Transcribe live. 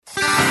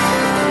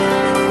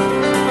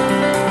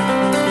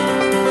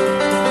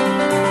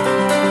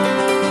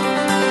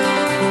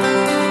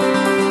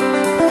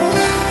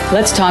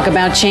Let's talk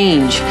about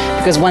change,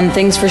 because one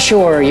thing's for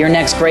sure, your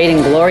next great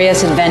and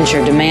glorious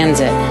adventure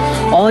demands it.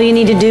 All you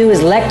need to do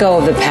is let go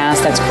of the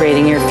past that's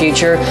creating your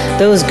future,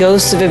 those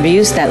ghosts of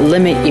abuse that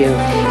limit you.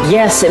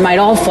 Yes, it might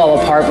all fall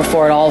apart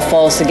before it all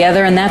falls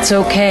together, and that's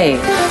okay.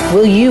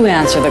 Will you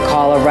answer the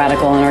call of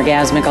radical and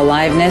orgasmic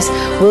aliveness?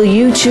 Will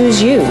you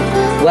choose you?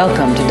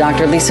 Welcome to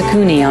Dr. Lisa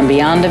Cooney on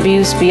Beyond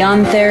Abuse,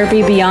 Beyond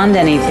Therapy, Beyond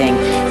Anything,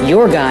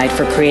 your guide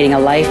for creating a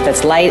life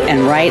that's light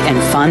and right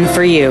and fun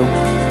for you.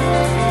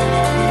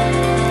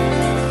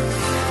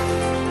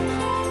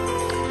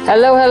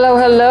 Hello, hello,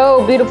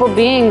 hello, beautiful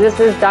beings. This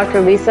is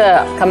Dr.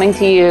 Lisa coming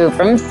to you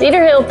from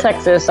Cedar Hill,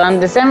 Texas on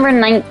December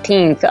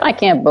 19th. I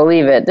can't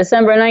believe it.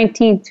 December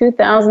 19th,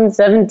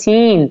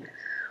 2017.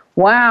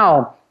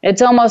 Wow.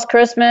 It's almost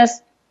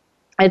Christmas.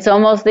 It's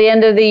almost the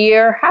end of the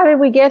year. How did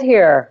we get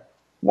here?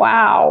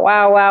 Wow,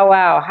 wow, wow,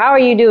 wow. How are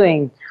you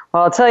doing?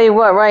 Well, I'll tell you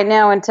what, right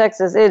now in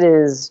Texas, it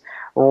is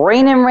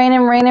raining.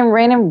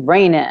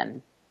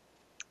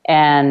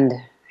 And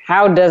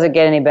how does it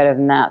get any better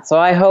than that? So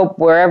I hope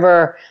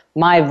wherever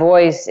my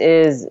voice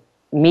is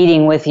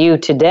meeting with you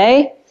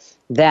today,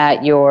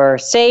 that you're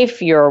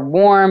safe, you're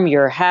warm,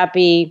 you're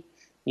happy,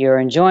 you're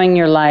enjoying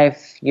your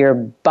life, your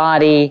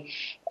body,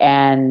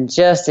 and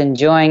just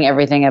enjoying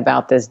everything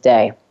about this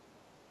day.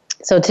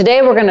 So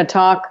today we're going to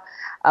talk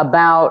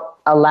about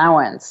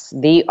allowance,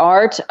 the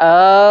art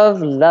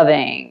of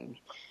loving.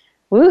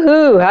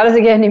 Woohoo! How does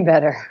it get any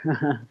better?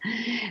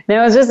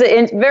 Now, it's just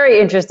a very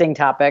interesting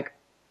topic,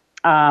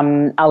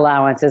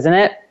 allowance, isn't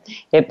it?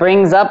 It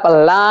brings up a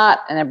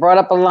lot, and it brought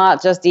up a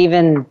lot just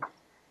even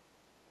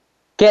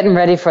getting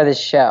ready for this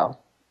show.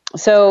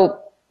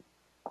 So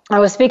I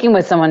was speaking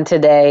with someone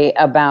today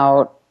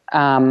about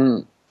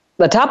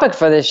the topic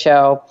for this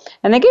show,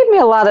 and they gave me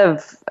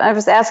I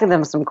was asking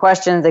them some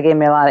questions. They gave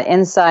me a lot of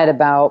insight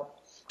about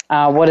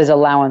what is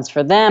allowance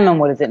for them and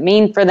what does it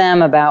mean for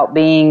them about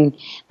being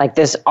like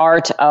this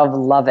art of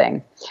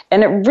loving.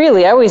 And it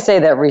really, I always say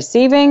that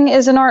receiving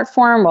is an art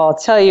form. Well, I'll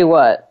tell you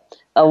what.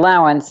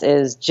 Allowance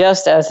is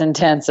just as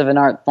intense of an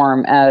art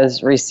form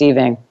as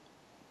receiving.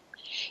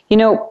 You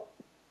know,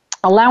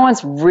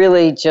 allowance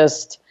really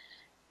just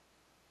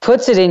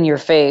puts it in your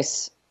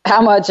face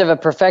how much of a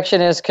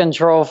perfectionist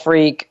control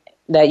freak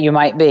that you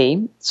might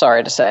be,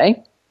 sorry to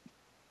say.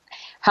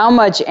 How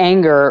much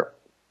anger,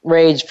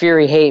 rage,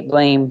 fury, hate,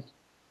 blame,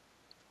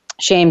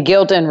 shame,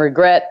 guilt, and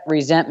regret,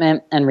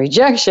 resentment, and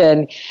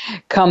rejection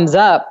comes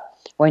up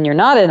when you're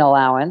not in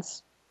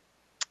allowance.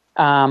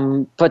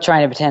 But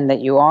trying to pretend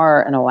that you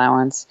are an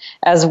allowance,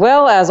 as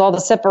well as all the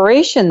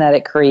separation that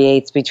it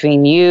creates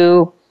between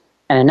you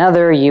and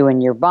another, you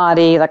and your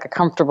body, like a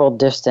comfortable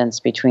distance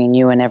between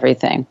you and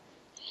everything.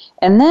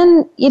 And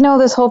then, you know,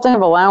 this whole thing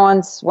of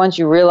allowance, once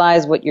you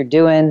realize what you're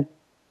doing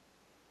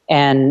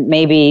and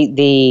maybe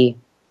the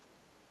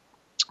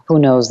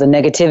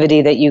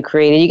negativity that you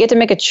created, you get to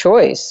make a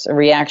choice, a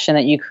reaction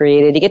that you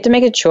created. You get to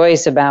make a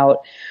choice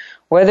about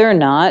whether or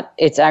not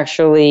it's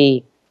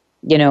actually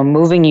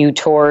moving you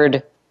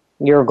toward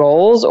your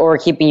goals or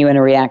keeping you in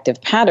a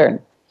reactive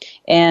pattern.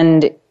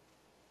 And,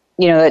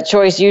 that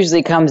choice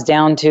usually comes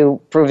down to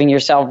proving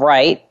yourself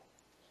right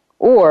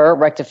or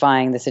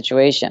rectifying the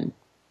situation.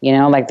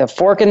 Like the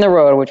fork in the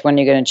road, which one are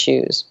you going to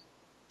choose?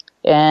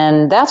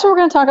 And that's what we're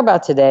going to talk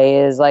about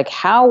today is like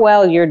how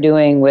well you're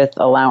doing with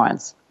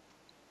allowance.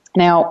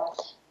 Now,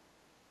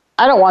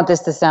 I don't want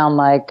this to sound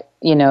like,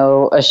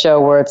 a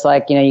show where it's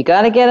like, you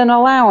got to get an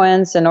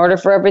allowance in order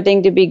for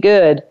everything to be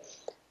good.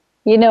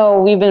 We've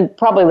been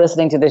probably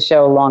listening to this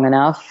show long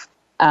enough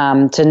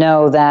to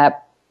know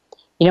that,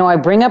 I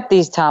bring up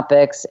these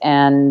topics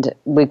and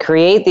we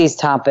create these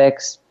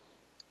topics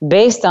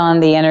based on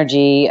the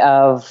energy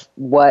of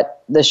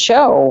what the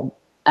show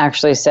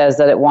actually says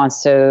that it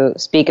wants to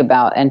speak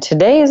about. And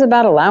today is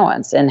about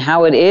allowance and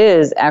how it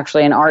is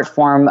actually an art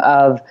form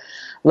of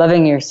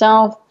loving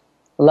yourself,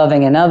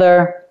 loving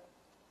another,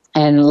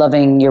 and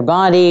loving your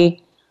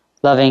body,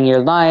 loving your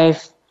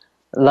life,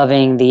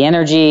 loving the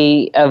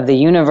energy of the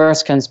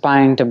universe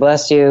conspiring to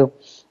bless you,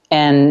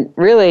 and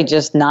really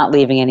just not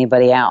leaving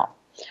anybody out.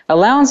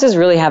 Allowance is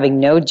really having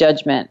no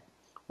judgment,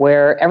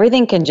 where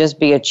everything can just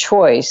be a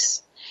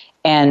choice,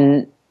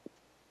 and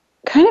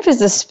kind of is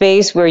the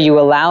space where you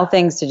allow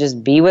things to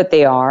just be what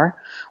they are,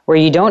 where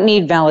you don't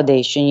need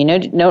validation,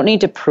 you don't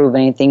need to prove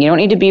anything, you don't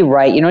need to be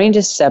right, you don't need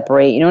to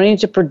separate, you don't need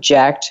to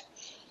project.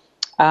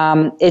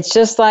 It's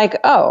just like,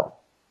 oh,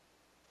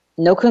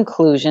 no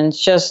conclusions,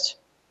 just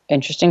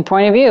interesting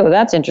point of view.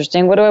 That's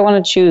interesting. What do I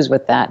want to choose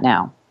with that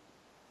now?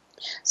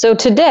 So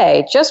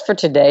today, just for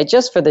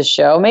this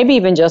show, maybe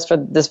even just for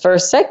this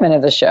first segment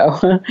of the show,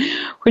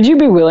 would you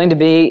be willing to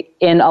be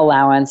in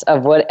allowance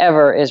of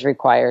whatever is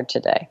required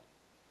today?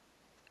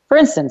 For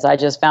instance, I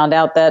just found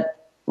out that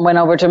went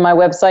over to my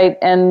website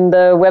and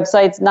the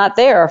website's not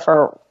there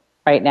for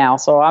right now.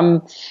 So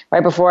I'm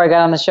right before I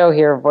got on the show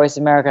here, Voice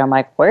America, I'm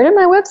like, where did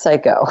my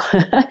website go?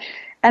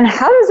 And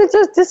how does it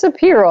just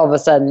disappear all of a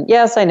sudden?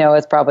 Yes, I know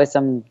it's probably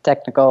some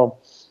technical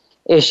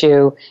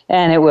issue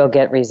and it will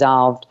get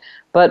resolved.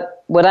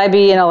 But would I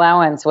be an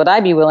allowance? Would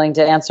I be willing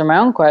to answer my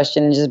own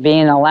question and just be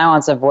an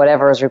allowance of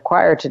whatever is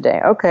required today?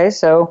 Okay,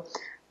 so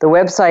the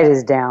website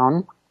is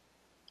down.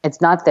 It's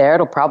not there.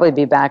 It'll probably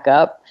be back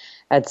up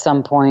at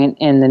some point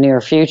in the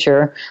near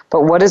future.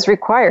 But what is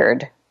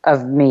required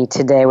of me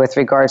today with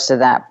regards to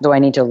that? Do I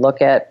need to look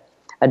at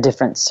a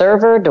different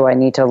server? Do I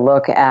need to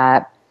look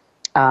at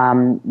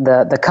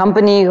the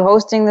company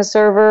hosting the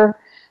server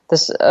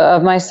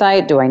of my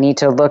site? Do I need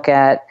to look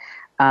at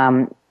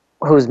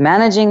who's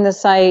managing the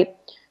site?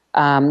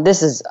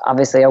 This is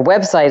obviously a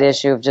website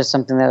issue of just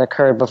something that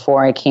occurred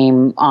before I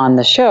came on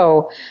the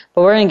show,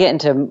 but we're going to get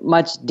into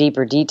much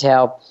deeper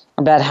detail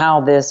about how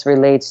this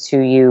relates to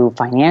you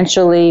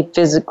financially,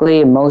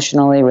 physically,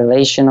 emotionally,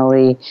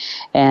 relationally,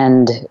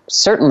 and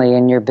certainly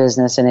in your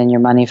business and in your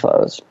money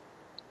flows.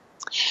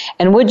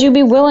 And would you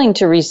be willing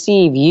to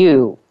receive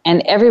you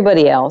and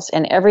everybody else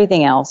and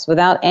everything else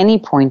without any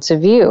points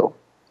of view?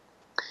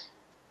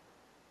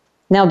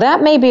 Now,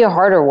 that may be a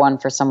harder one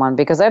for someone,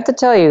 because I have to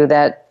tell you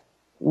that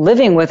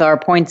living with our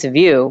points of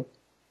view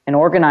and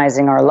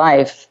organizing our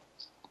life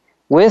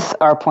with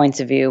our points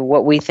of view,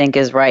 what we think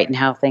is right and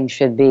how things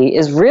should be,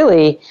 is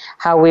really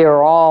how we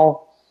are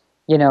all,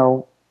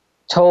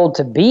 told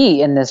to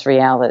be in this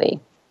reality.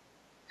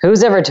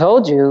 Who's ever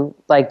told you,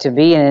 to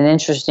be in an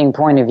interesting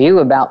point of view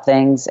about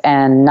things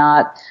and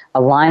not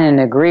align and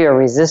agree or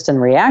resist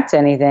and react to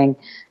anything?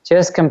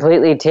 Just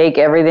completely take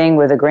everything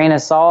with a grain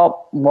of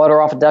salt,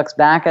 water off a duck's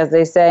back, as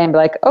they say, and be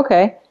like,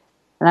 okay,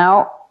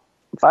 now,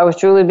 if I was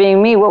truly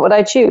being me, what would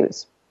I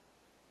choose?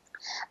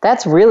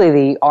 That's really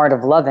the art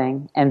of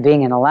loving and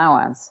being an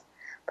allowance.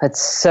 But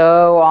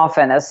so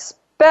often,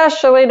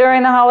 especially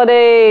during the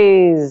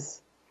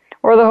holidays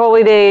or the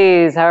holy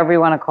days, however you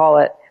want to call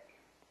it,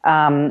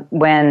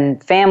 when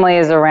family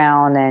is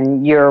around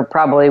and you're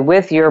probably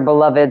with your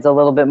beloveds a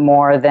little bit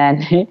more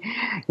than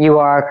you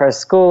are because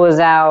school is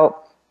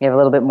out, you have a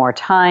little bit more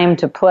time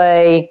to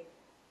play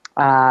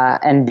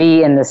and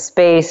be in the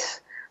space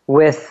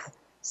with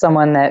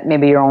someone that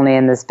maybe you're only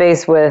in the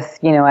space with,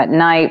 at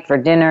night for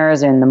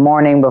dinners, in the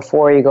morning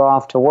before you go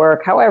off to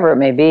work, however it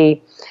may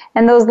be.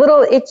 And those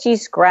little itchy,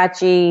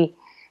 scratchy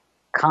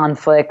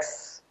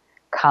conflicts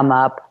come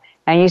up,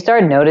 and you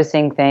start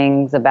noticing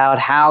things about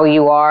how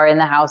you are in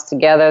the house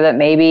together that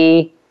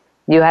maybe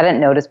you hadn't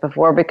noticed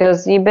before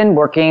because you've been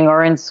working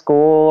or in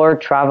school or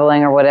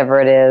traveling or whatever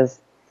it is.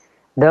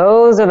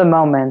 Those are the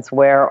moments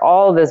where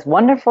all this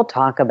wonderful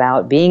talk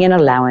about being an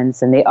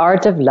allowance and the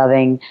art of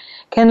loving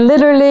can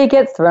literally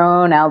get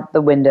thrown out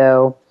the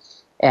window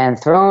and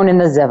thrown in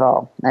the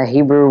zevel, a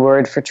Hebrew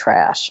word for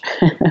trash.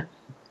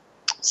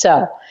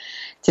 So,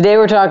 today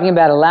we're talking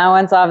about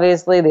allowance,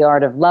 obviously, the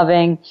art of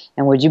loving,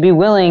 and would you be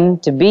willing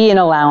to be an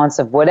allowance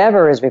of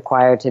whatever is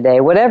required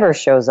today, whatever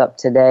shows up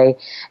today,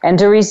 and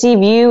to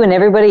receive you and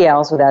everybody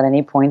else without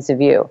any points of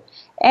view?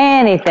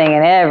 Anything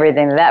and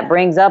everything that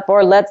brings up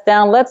or lets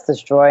down, let's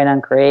destroy and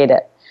uncreate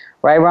it.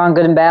 Right, wrong,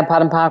 good and bad,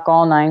 pot and pock,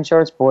 all nine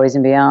shorts, boys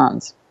and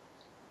beyonds.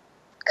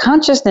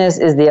 Consciousness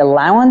is the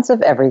allowance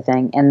of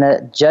everything and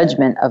the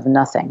judgment of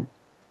nothing.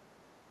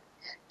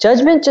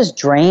 Judgment just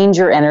drains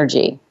your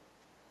energy.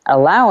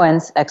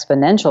 Allowance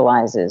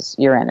exponentializes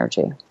your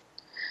energy.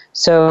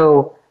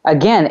 So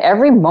again,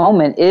 every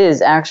moment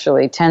is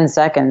actually 10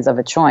 seconds of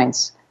a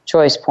choice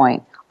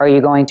point. Are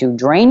you going to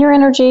drain your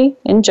energy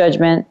in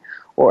judgment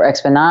or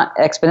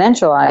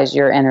exponentialize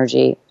your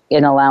energy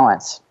in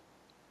allowance?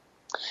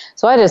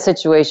 So I had a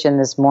situation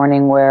this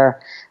morning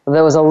where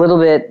that was a little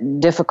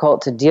bit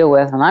difficult to deal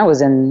with, and I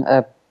was in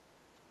a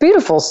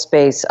beautiful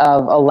space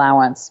of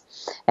allowance,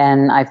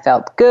 and I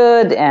felt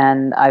good,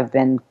 and I've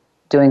been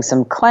doing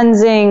some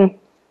cleansing.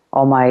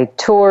 All my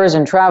tours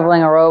and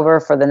traveling are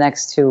over for the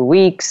next 2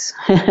 weeks.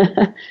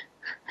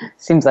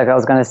 Seems like I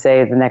was going to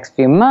say the next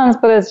few months,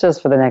 but it's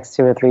just for the next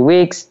 2 or 3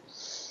 weeks.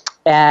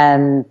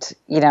 And,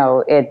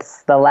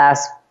 it's the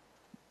last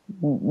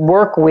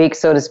work week,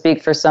 so to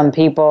speak, for some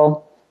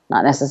people,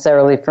 not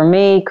necessarily for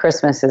me.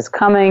 Christmas is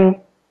coming.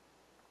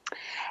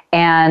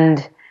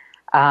 And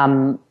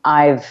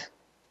I've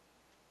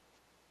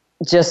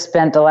just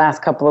spent the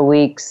last couple of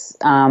weeks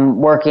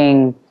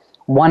working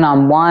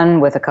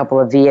one-on-one with a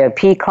couple of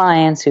VIP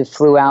clients who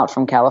flew out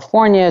from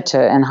California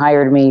and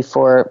hired me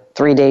for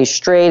 3 days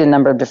straight, a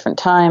number of different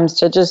times,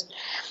 to just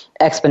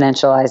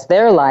exponentialize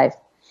their life.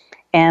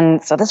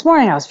 And so this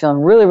morning I was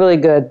feeling really, really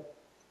good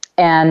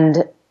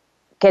and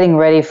getting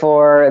ready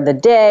for the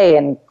day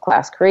and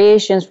class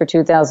creations for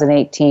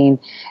 2018.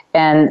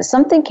 And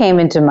something came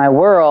into my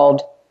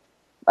world,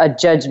 a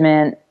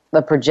judgment,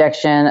 a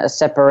projection, a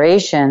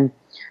separation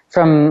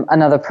from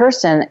another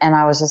person. And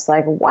I was just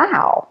like,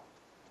 wow.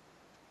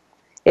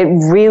 I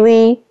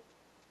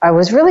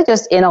was really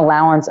just in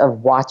allowance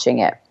of watching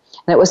it.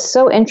 And it was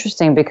so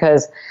interesting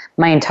because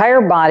my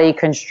entire body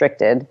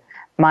constricted.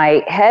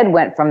 My head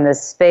went from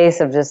this space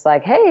of just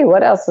like, hey,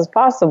 what else is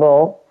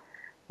possible?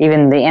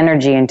 Even the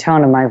energy and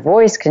tone of my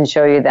voice can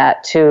show you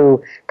that,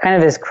 to kind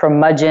of this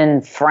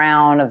curmudgeon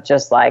frown of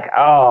just like,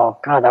 oh,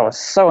 God, that was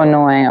so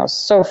annoying. It was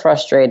so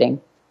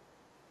frustrating.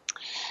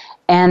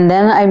 And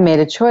then I made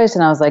a choice,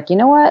 and I was like, you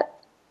know what?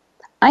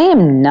 I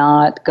am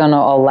not going to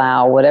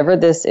allow whatever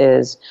this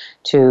is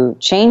to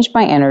change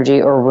my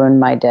energy or ruin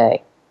my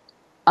day.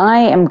 I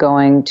am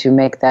going to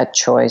make that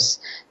choice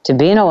to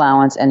be an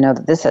allowance and know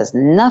that this has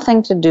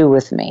nothing to do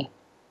with me.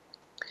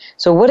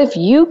 So what if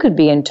you could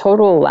be in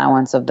total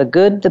allowance of the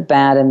good, the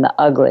bad, and the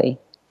ugly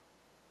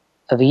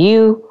of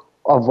you,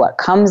 of what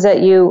comes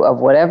at you, of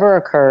whatever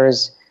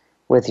occurs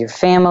with your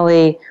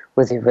family,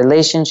 with your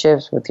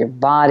relationships, with your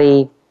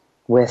body,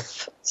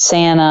 with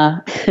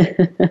Santa,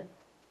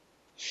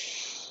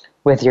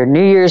 with your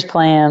New Year's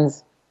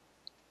plans,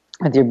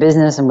 with your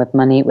business, and with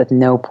money, with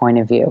no point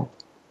of view.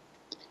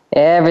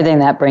 Everything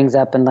that brings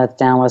up and lets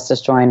down, let's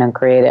destroy and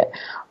uncreate it.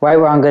 Right,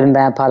 wrong, good and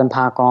bad, pot and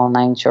pock, all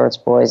nine shorts,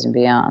 boys and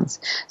beyonds.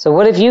 So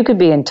what if you could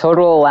be in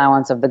total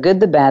allowance of the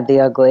good, the bad, the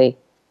ugly,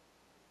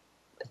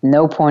 with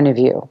no point of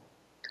view?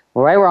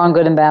 Right, wrong,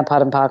 good and bad,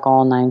 pot and pock,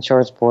 all nine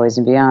shorts, boys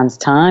and beyonds,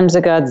 times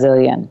a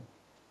godzillion.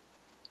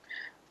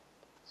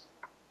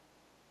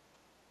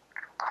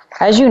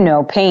 As you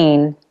know,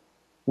 pain,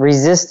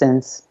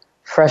 resistance,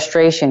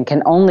 frustration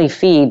can only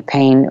feed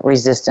pain,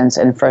 resistance,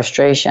 and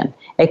frustration.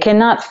 It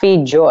cannot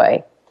feed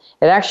joy.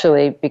 It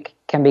actually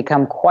can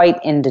become quite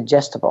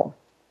indigestible.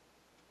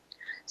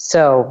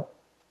 So,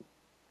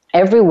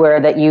 everywhere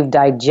that you've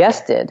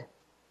digested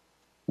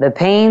the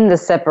pain, the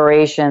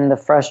separation, the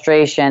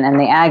frustration, and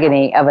the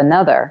agony of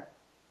another,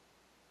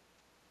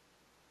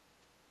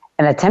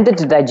 and attempted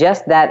to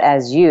digest that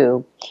as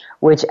you,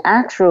 which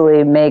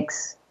actually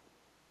makes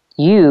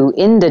you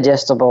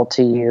indigestible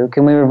to you,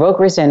 can we revoke,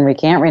 rescind,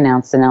 recant,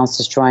 renounce, denounce,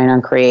 destroy, and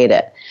uncreate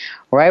it?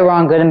 Right,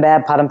 wrong, good and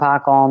bad, pot and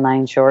pock, all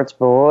nine shorts,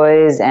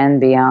 boys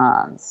and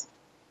beyonds.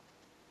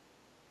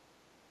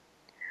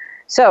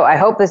 So I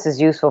hope this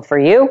is useful for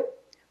you.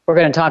 We're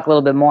going to talk a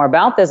little bit more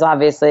about this,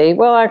 obviously.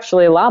 Well,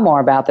 actually, a lot more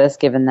about this,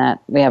 given that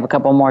we have a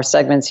couple more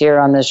segments here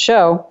on this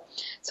show.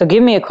 So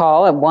give me a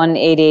call at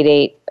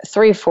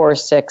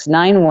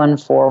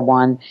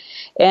 1-888-346-9141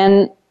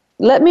 and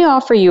let me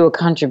offer you a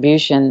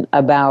contribution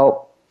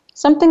about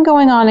something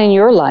going on in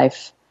your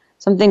life,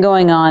 something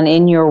going on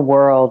in your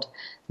world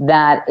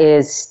that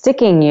is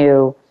sticking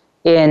you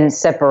in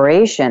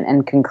separation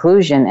and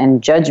conclusion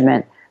and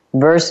judgment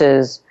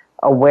versus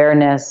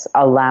awareness,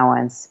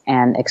 allowance,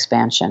 and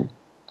expansion.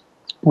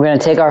 We're going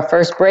to take our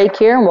first break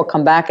here, and we'll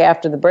come back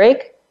after the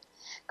break.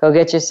 Go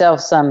get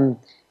yourself some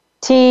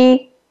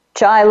tea,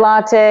 chai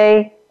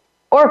latte,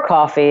 or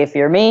coffee if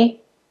you're me,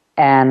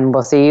 and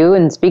we'll see you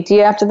and speak to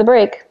you after the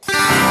break.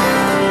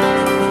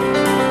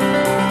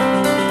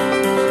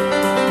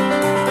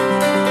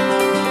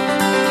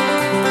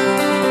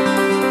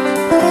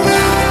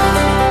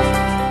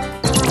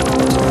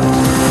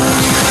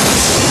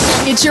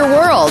 It's your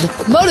world.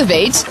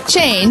 Motivate,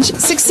 change,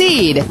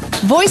 succeed.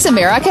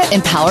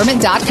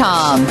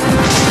 VoiceAmericaEmpowerment.com.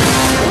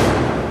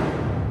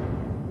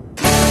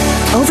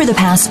 Over the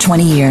past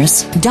 20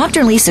 years,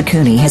 Dr. Lisa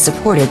Cooney has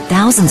supported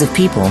thousands of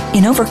people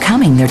in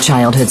overcoming their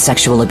childhood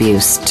sexual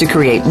abuse to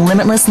create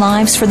limitless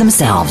lives for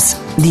themselves.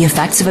 The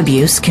effects of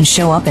abuse can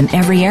show up in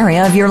every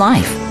area of your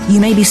life. You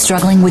may be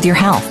struggling with your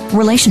health,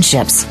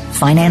 relationships,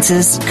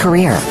 finances,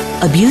 career.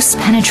 Abuse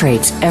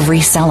penetrates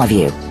every cell of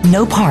you.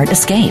 No part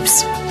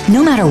escapes.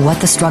 No matter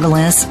what the struggle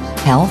is,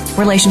 health,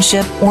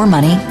 relationship, or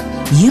money,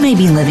 you may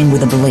be living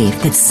with a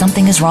belief that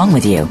something is wrong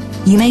with you.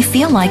 You may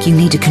feel like you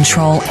need to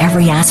control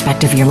every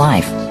aspect of your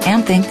life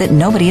and think that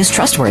nobody is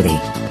trustworthy.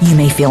 You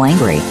may feel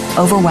angry,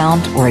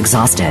 overwhelmed, or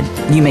exhausted.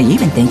 You may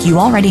even think you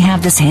already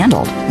have this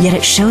handled, yet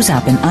it shows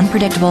up in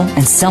unpredictable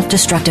and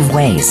self-destructive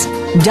ways.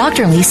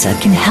 Dr. Lisa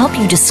can help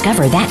you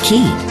discover that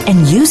key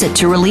and use it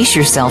to release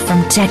yourself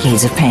from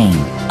decades of pain.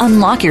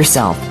 Unlock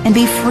yourself and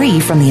be free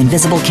from the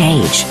invisible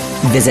cage.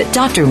 Visit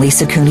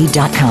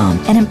drlisacooney.com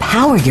and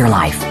empower your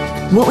life.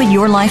 What would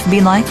your life be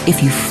like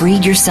if you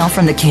freed yourself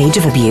from the cage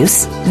of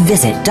abuse?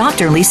 Visit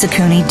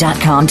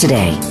drlisacooney.com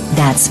today.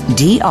 That's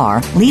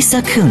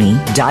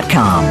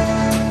drlisacooney.com.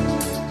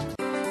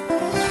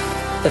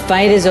 The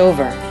fight is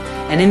over.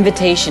 An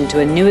invitation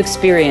to a new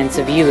experience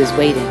of you is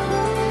waiting.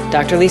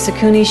 Dr. Lisa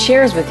Cooney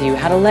shares with you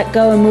how to let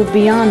go and move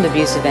beyond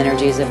abusive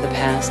energies of the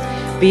past,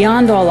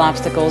 beyond all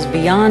obstacles,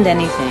 beyond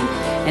anything,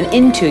 and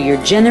into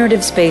your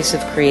generative space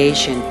of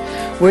creation,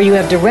 where you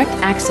have direct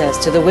access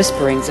to the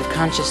whisperings of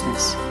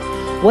consciousness.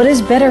 What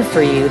is better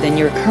for you than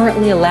you're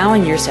currently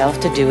allowing yourself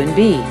to do and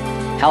be?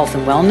 Health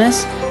and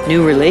wellness,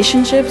 new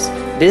relationships,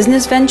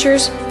 business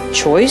ventures,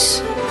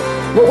 choice?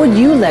 What would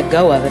you let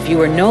go of if you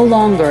were no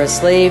longer a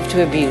slave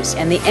to abuse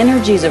and the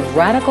energies of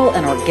radical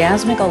and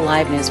orgasmic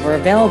aliveness were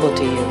available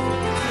to you?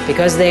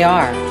 Because they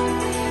are.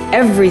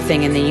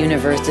 Everything in the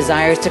universe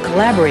desires to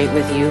collaborate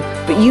with you,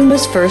 but you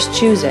must first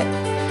choose it.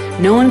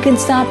 No one can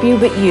stop you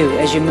but you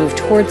as you move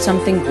towards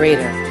something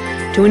greater,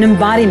 to an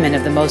embodiment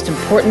of the most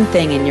important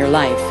thing in your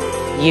life.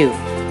 You.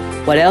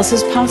 What else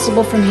is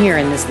possible from here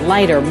in this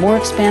lighter, more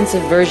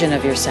expansive version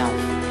of yourself?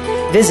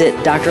 Visit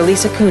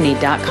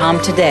drlisacooney.com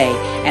today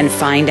and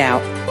find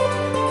out.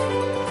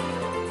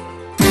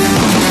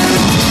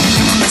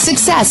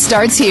 Success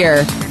starts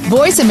here.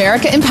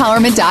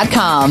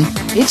 VoiceAmericaEmpowerment.com.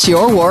 It's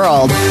your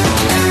world.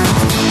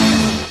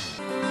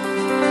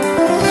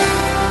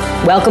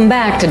 Welcome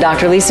back to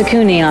Dr. Lisa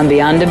Cooney on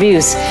Beyond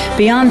Abuse,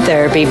 Beyond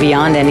Therapy,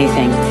 Beyond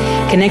Anything.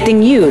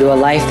 Connecting you to a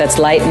life that's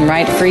light and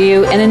right for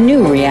you and a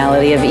new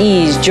reality of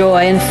ease,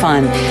 joy, and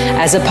fun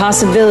as a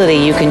possibility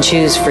you can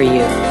choose for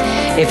you.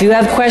 If you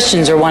have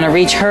questions or want to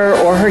reach her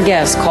or her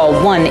guests, call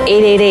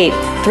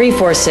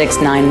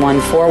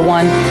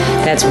 1-888-346-9141.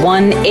 That's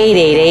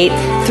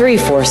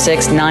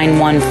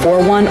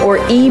 1-888-346-9141 or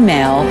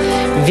email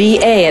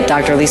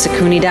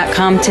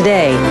va@drlisacooney.com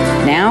today.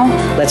 Now,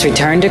 let's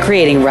return to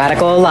creating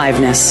radical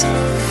aliveness.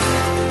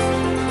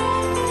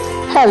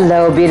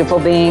 Hello, beautiful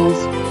beings.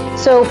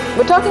 So,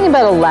 we're talking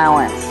about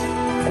allowance,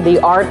 the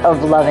art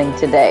of loving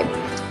today.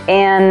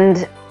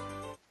 And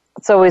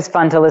it's always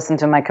fun to listen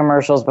to my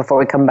commercials before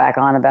we come back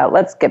on about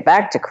let's get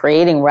back to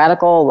creating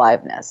radical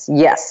aliveness.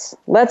 Yes,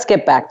 let's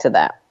get back to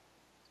that.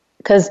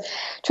 Because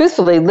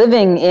truthfully,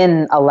 living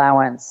in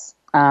allowance,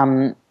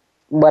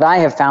 what I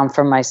have found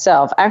for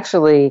myself,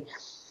 actually,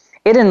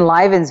 it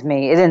enlivens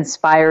me, it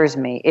inspires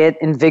me, it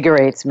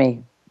invigorates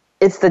me.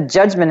 It's the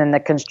judgment and the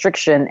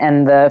constriction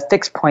and the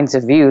fixed points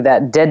of view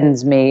that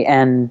deadens me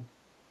and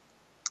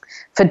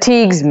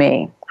fatigues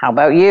me. How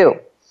about you?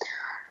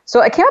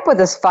 So I came up with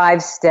this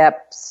 5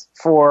 steps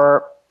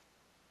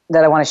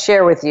that I want to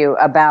share with you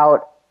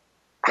about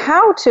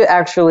how to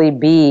actually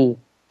be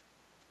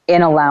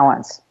in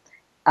allowance.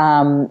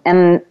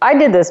 And I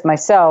did this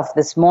myself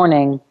this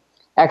morning,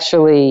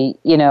 actually,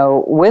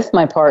 with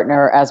my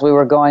partner as we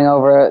were going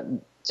over,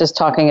 just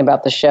talking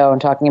about the show and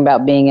talking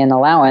about being in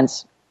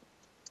allowance.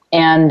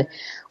 And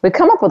we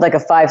come up with like a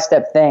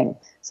 5-step thing.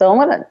 So I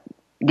want to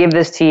give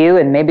this to you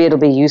and maybe it'll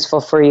be useful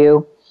for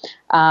you.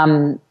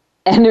 And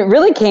it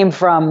really came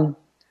from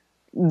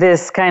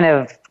this kind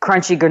of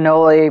crunchy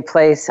granola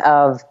place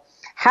of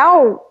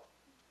how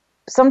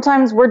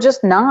sometimes we're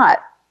just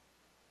not,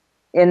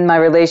 in my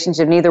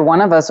relationship, neither one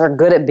of us are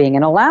good at being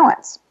an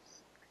allowance.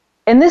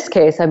 In this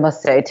case, I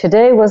must say,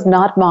 today was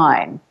not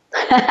mine.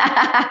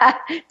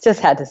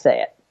 Just had to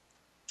say it.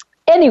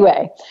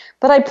 Anyway,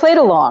 but I played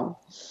along.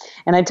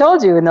 And I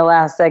told you in the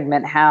last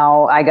segment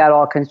how I got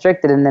all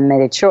constricted and then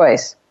made a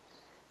choice.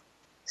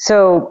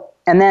 So,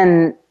 and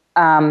then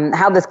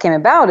how this came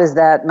about is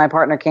that my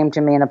partner came to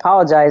me and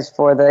apologized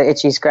for the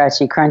itchy,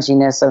 scratchy,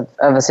 crunchiness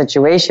of a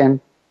situation.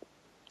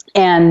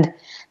 And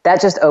that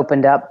just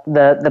opened up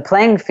the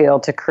playing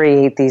field to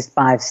create these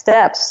 5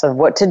 steps of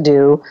what to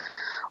do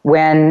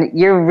when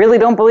you really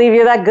don't believe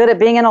you're that good at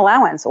being an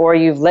allowance, or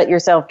you've let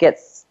yourself get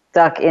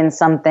stuck in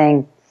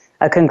something,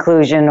 a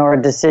conclusion or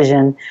a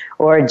decision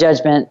or a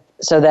judgment,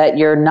 so that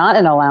you're not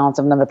an allowance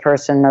of another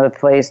person, another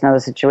place, another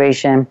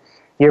situation,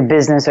 your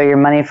business or your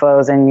money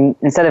flows. And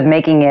instead of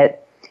making it,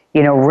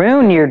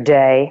 ruin your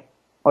day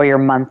or your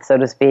month, so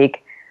to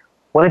speak,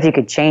 what if you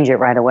could change it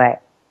right away?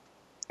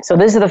 So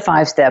these are the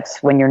 5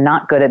 steps when you're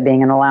not good at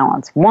being an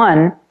allowance.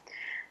 1,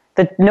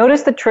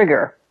 notice the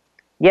trigger.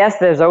 Yes,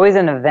 there's always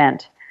an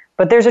event,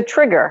 but there's a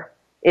trigger.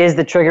 Is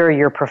the trigger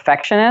your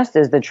perfectionist?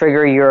 Is the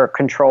trigger your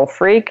control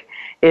freak?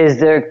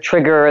 Is the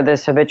trigger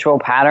this habitual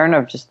pattern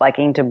of just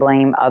liking to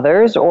blame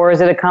others? Or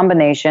is it a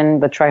combination,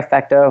 the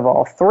trifecta of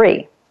all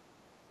 3?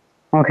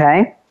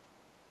 Okay?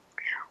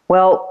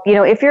 Well,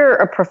 if you're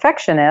a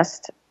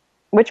perfectionist,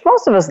 which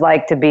most of us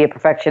like to be a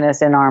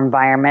perfectionist in our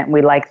environment,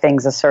 we like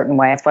things a certain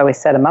way. That's why we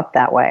set them up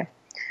that way.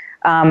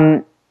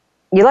 You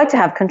like to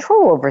have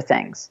control over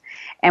things.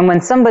 And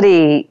when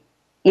somebody,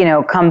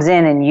 comes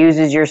in and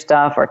uses your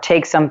stuff or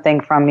takes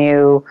something from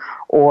you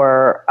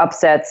or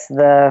upsets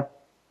the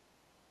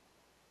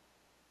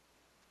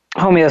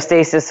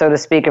homeostasis, so to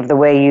speak, of the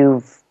way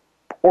you've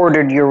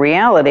ordered your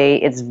reality,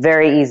 it's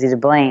very easy to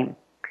blame.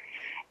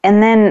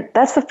 And then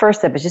that's the first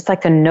step. It's just like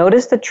to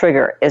notice the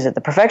trigger. Is it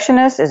the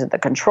perfectionist? Is it the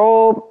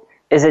control?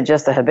 Is it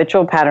just a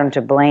habitual pattern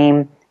to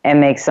blame and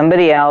make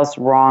somebody else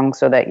wrong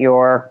so that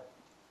you're,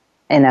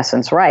 in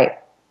essence, right?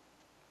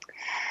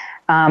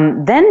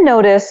 Then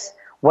notice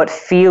what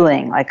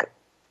feeling, like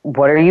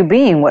what are you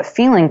being? What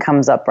feeling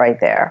comes up right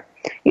there?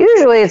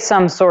 Usually it's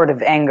some sort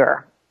of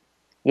anger.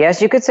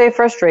 Yes, you could say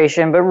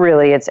frustration, but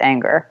really it's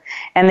anger.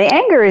 And the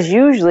anger is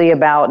usually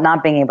about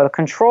not being able to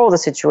control the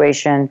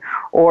situation,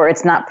 or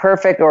it's not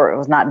perfect, or it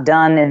was not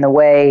done in the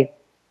way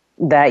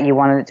that you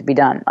wanted it to be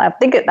done.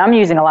 I'm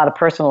using a lot of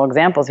personal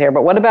examples here,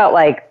 but what about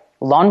like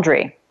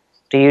laundry?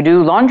 Do you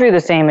do laundry the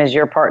same as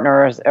your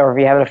partner, or if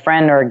you have a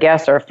friend or a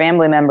guest or a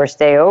family member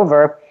stay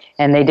over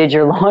and they did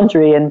your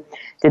laundry, and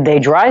did they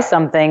dry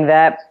something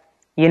that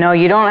you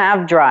don't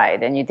have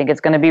dried and you think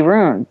it's going to be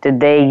ruined? Did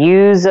they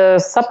use a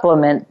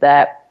supplement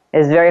that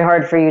is very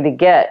hard for you to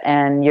get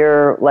and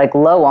you're like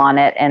low on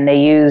it and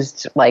they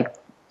used like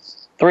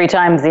 3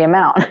 times the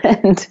amount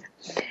and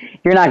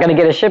you're not going to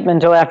get a shipment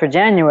until after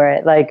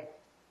January? Like,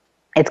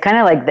 it's kind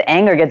of like the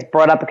anger gets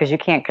brought up because you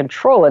can't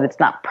control it. It's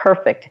not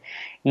perfect.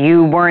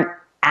 You weren't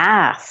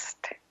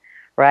asked,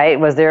 right?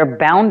 Was there a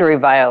boundary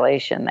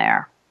violation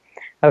there?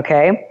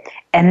 Okay.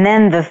 And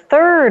then the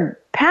third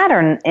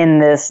pattern in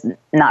this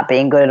not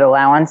being good at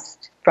allowance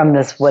from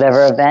this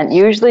whatever event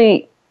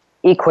usually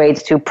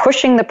equates to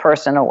pushing the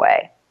person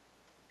away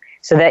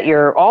so that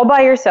you're all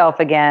by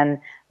yourself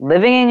again,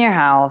 living in your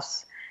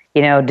house.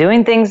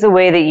 doing things the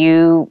way that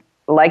you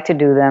like to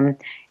do them,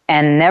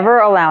 and never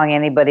allowing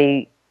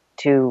anybody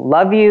to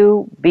love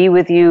you, be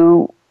with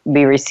you,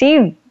 be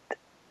received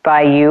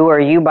by you or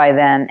you by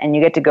them, and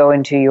you get to go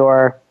into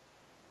your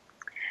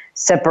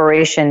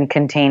separation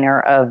container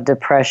of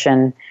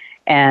depression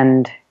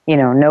and,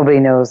 nobody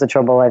knows the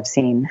trouble I've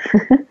seen.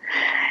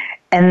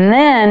 And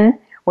then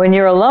when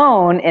you're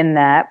alone in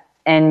that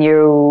and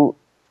you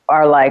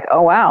are like,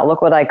 oh, wow,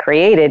 look what I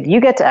created,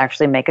 you get to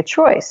actually make a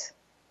choice.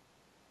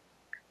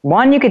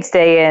 One, you could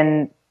stay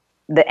in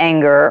the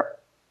anger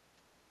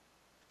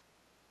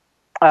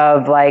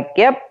of like,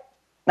 yep,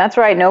 that's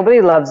right,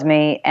 nobody loves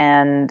me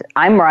and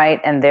I'm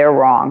right and they're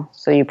wrong.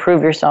 So you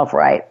prove yourself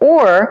right.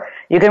 Or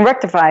you can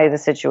rectify the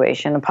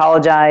situation,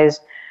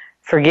 apologize,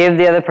 forgive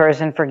the other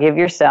person, forgive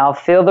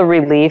yourself, feel the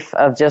relief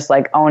of just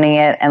like owning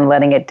it and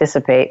letting it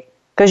dissipate.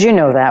 Because you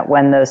know that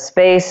when the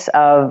space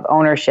of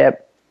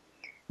ownership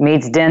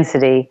meets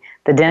density,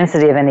 the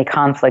density of any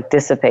conflict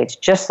dissipates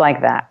just like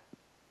that.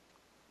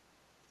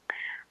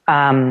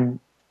 And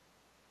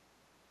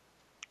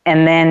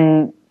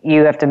then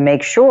you have to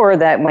make sure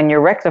that when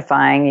you're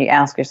rectifying, you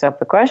ask yourself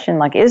the question,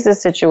 like, is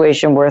this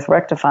situation worth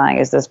rectifying?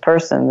 Is this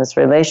person, this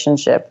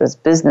relationship, this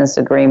business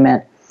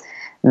agreement,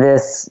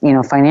 this,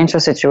 financial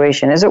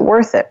situation, is it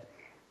worth it?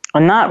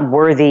 I'm not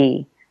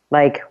worthy.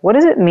 Like, what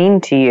does it mean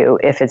to you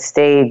if it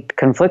stayed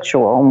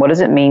conflictual? And what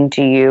does it mean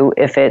to you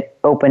if it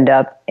opened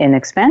up in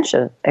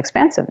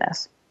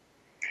expansiveness?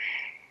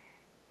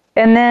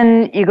 And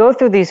then you go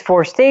through these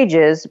 4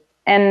 stages,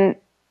 and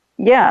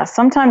yeah,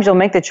 sometimes you'll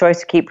make the choice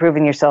to keep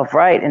proving yourself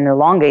right and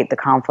elongate the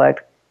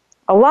conflict.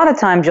 A lot of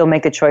times you'll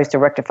make the choice to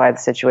rectify the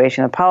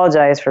situation,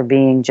 apologize for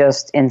being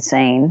just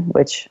insane,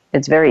 which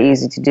it's very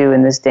easy to do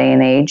in this day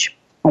and age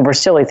over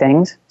silly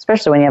things,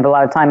 especially when you have a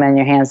lot of time on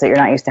your hands that you're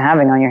not used to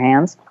having on your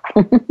hands.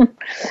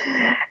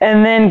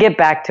 And then get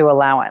back to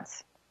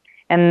allowance.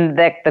 And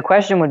the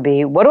question would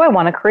be, what do I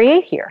want to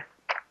create here?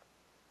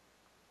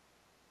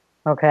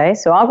 Okay,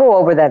 so I'll go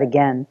over that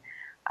again.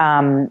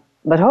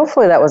 But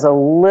hopefully that was a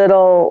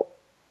little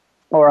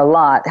or a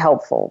lot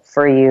helpful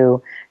for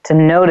you to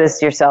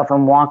notice yourself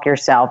and walk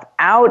yourself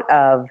out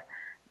of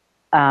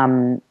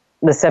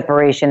the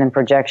separation and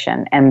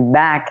projection and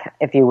back,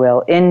 if you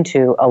will,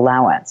 into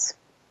allowance.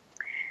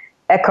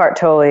 Eckhart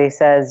Tolle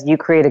says, you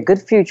create a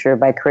good future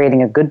by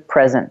creating a good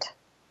present.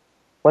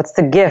 What's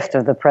the gift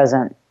of the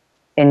present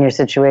in your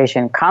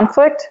situation?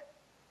 Conflict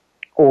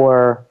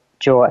or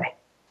joy?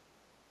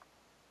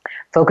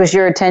 Focus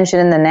your attention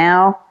in the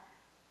now.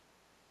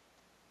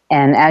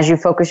 And as you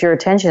focus your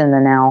attention in the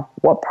now,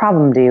 what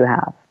problem do you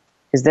have?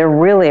 Is there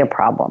really a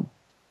problem?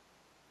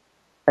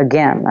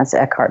 Again, that's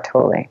Eckhart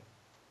Tolle.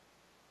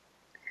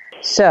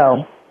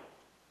 So,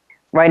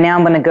 right now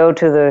I'm going to go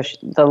to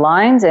the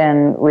lines,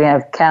 and we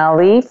have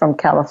Callie from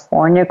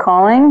California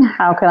calling.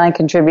 How can I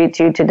contribute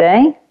to you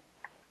today?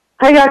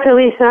 Hi, Dr.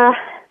 Lisa.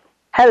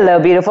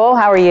 Hello, beautiful.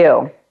 How are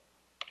you?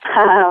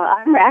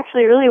 I'm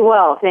actually really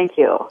well, thank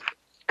you.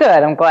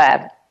 Good, I'm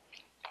glad.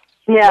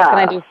 Yeah. What can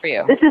I do for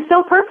you? This is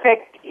so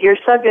perfect, your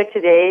subject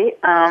today,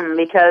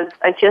 because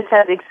I just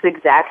had this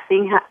exact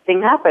thing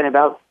happen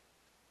about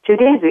 2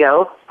 days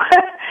ago.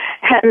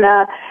 And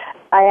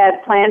I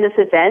had planned this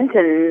event,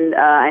 and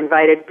I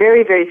invited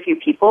very, very few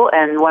people,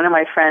 and one of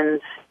my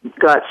friends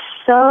got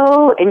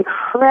so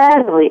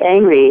incredibly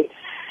angry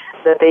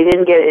that they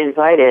didn't get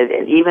invited.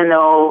 And even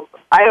though,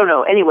 I don't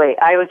know, anyway,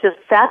 I was just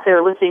sat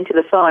there listening to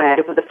the phone. I had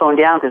to put the phone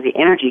down because the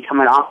energy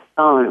coming off the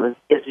phone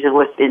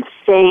was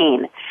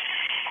insane.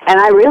 And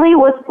I really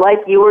was like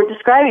you were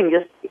describing,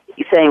 just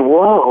saying,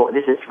 whoa,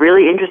 this is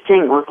really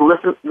interesting. Was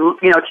listen,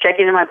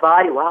 checking in my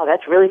body. Wow,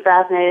 that's really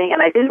fascinating. And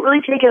I didn't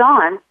really take it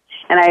on.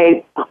 And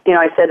I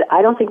said,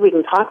 I don't think we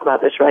can talk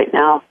about this right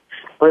now.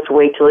 Let's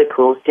wait till it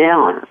cools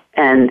down.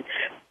 And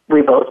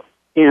we both,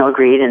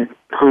 agreed and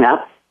hung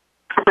up.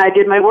 And I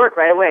did my work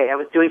right away. I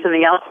was doing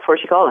something else before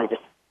she called. I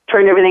just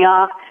turned everything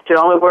off, did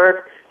all the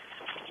work,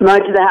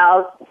 smudged the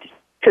house,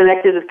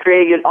 connected with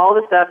creating all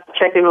the stuff,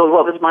 checked in with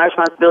what was my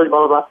responsibility,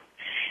 blah, blah, blah.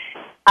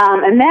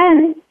 And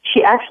then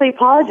she actually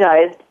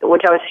apologized,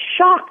 which I was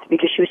shocked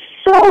because she was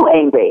so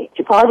angry.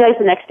 She apologized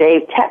the next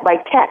day by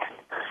text.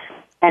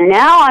 And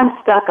now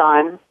I'm stuck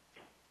on,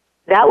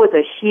 that was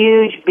a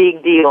huge,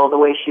 big deal, the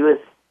way she was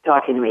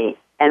talking to me.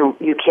 And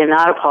you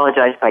cannot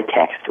apologize by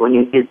text when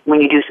you do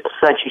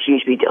such a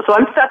huge big deal. So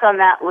I'm stuck on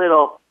that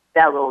little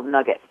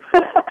nugget.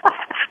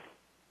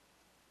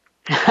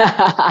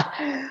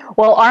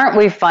 Well, aren't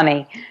we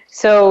funny?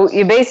 So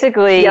you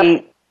basically,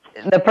 yep.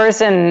 The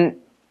person,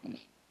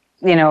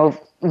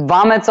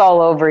 vomits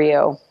all over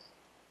you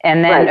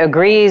and then right.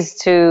 agrees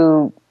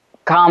to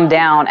calm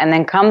down and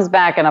then comes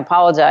back and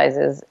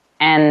apologizes,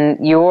 and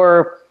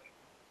you're,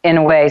 in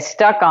a way,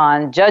 stuck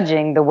on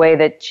judging the way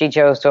that she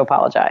chose to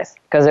apologize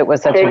because it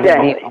was such a big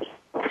deal.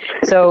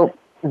 So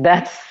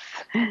that's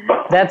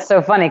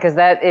so funny because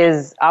that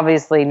is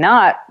obviously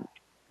not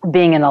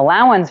being an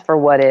allowance for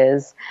what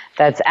is.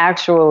 That's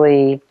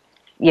actually,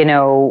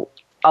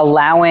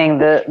 allowing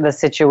the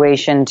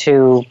situation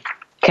to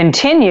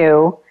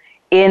continue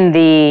in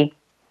the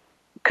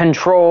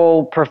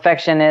control,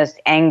 perfectionist,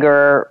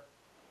 anger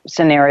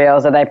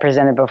scenarios that I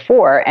presented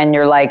before, and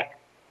you're like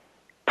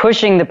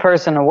pushing the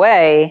person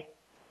away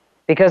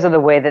because of the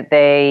way that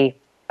they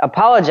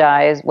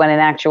apologize, when in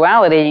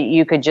actuality,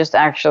 you could just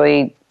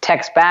actually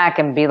text back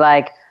and be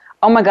like,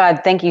 oh my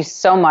God, thank you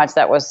so much.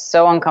 That was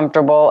so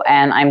uncomfortable,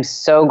 and I'm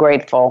so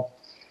grateful.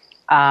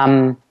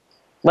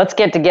 Let's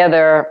get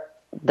together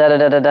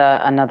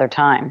another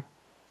time.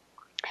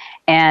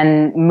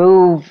 And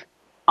move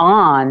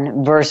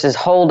on versus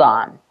hold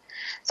on.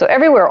 So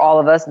everywhere all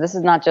of us, this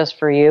is not just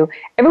for you,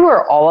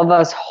 everywhere all of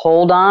us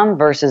hold on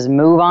versus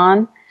move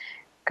on,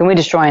 can we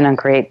destroy and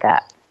uncreate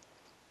that?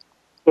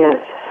 Yes.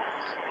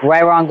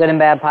 Right, wrong, good and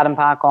bad, pot and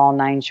pock, all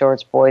 9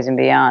 shorts, boys and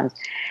beyonds.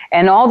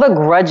 And all the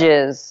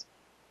grudges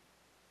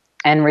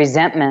and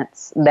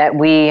resentments that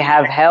we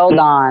have held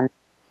on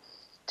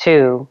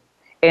to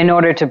in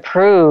order to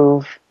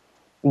prove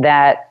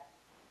that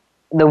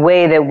the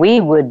way that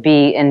we would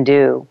be and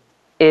do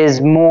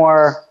is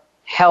more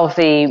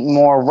healthy,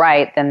 more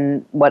right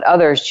than what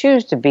others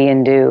choose to be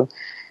and do.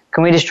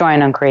 Can we destroy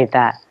and uncreate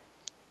that?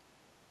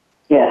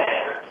 Yes.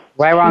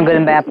 Right, wrong, good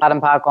and bad, pot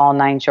and pock, all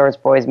 9 shorts,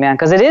 boys and beyond.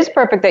 Because it is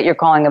perfect that you're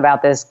calling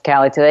about this,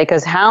 Callie, today,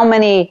 because how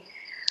many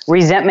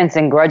resentments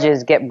and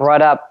grudges get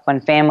brought up when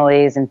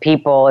families and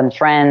people and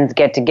friends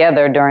get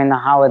together during the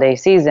holiday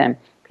season?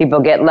 People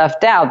get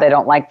left out. They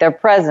don't like their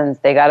presents.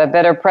 They got a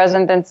better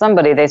present than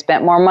somebody. They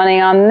spent more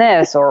money on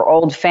this, or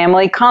old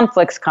family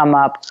conflicts come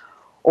up,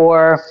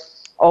 or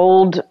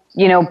old,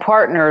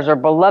 partners or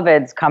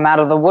beloveds come out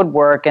of the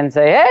woodwork and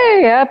say,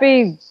 hey,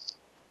 happy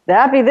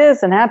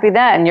this and happy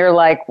that. And you're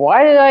like,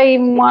 why did I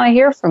even want to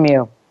hear from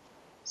you?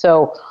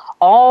 So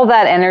all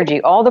that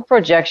energy, all the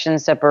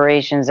projections,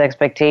 separations,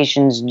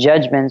 expectations,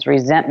 judgments,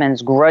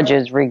 resentments,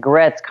 grudges,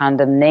 regrets,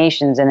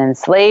 condemnations, and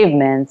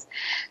enslavements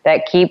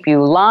that keep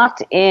you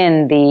locked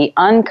in the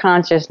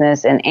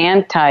unconsciousness and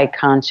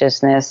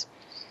anti-consciousness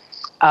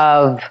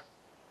of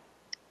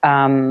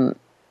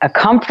a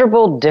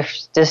comfortable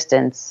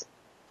distance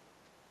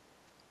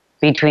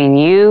between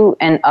you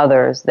and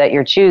others that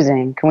you're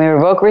choosing. Can we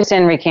revoke,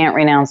 rescind, recant,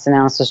 renounce,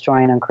 denounce,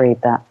 destroy, and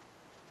uncreate that?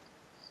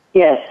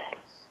 Yes.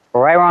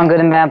 Right, wrong, good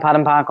and bad, pot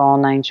and pock, all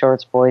 9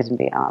 shorts, boys and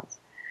beyonds.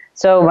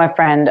 So, my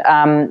friend,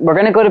 we're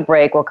going to go to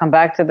break. We'll come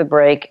back to the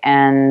break,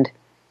 and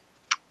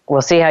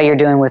we'll see how you're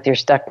doing with your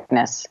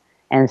stuckness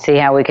and see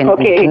how we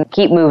can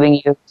keep moving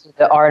you to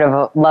the art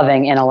of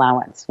loving in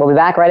allowance. We'll be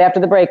back right after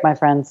the break, my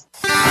friends.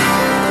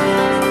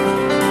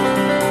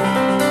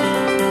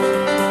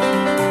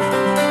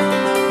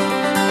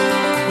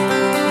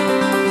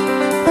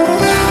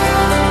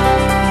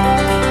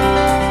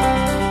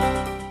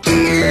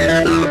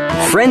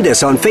 Friend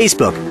us on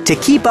Facebook to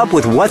keep up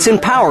with what's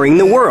empowering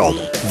the world.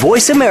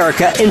 Voice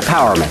America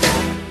Empowerment.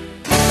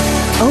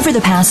 Over the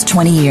past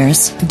 20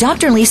 years,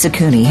 Dr. Lisa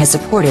Cooney has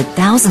supported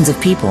thousands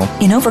of people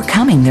in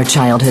overcoming their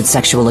childhood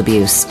sexual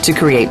abuse to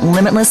create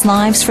limitless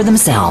lives for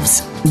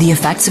themselves. The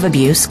effects of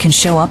abuse can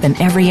show up in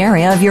every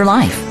area of your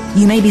life.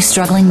 You may be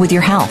struggling with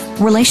your health,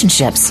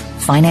 relationships,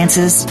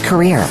 finances,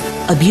 career.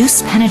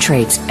 Abuse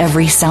penetrates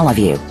every cell of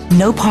you.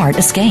 No part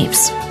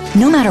escapes.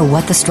 No matter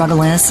what the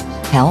struggle is,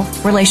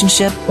 health,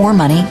 relationship, or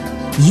money,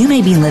 you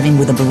may be living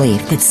with a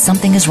belief that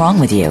something is wrong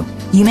with you.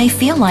 You may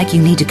feel like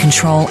you need to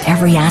control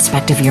every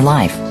aspect of your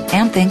life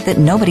and think that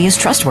nobody is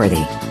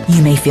trustworthy.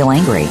 You may feel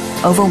angry,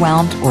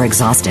 overwhelmed, or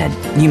exhausted.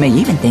 You may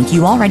even think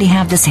you already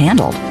have this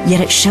handled,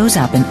 yet it shows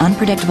up in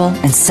unpredictable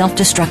and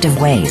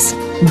self-destructive ways.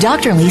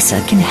 Dr.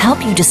 Lisa can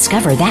help you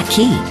discover that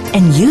key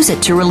and use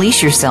it to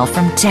release yourself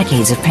from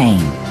decades of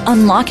pain.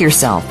 Unlock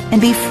yourself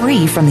and be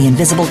free from the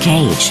invisible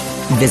cage.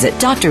 Visit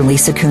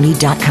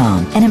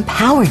drlisacooney.com and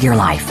empower your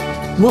life.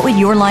 What would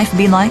your life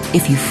be like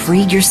if you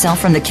freed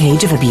yourself from the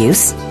cage of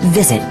abuse?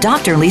 Visit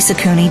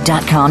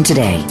drlisacooney.com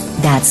today.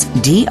 That's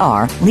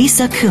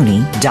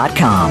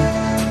drlisacooney.com.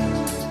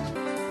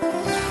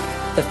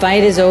 The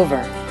fight is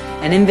over.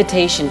 An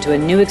invitation to a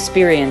new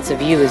experience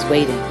of you is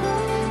waiting.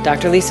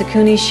 Dr. Lisa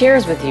Cooney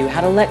shares with you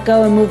how to let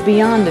go and move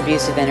beyond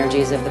abusive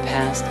energies of the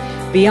past,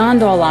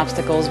 beyond all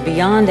obstacles,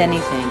 beyond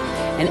anything,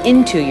 and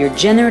into your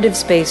generative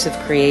space of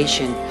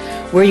creation,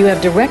 where you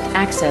have direct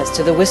access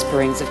to the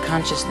whisperings of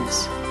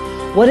consciousness.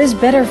 What is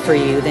better for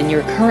you than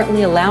you're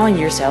currently allowing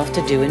yourself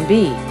to do and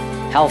be?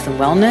 Health and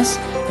wellness,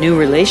 new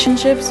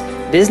relationships,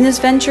 business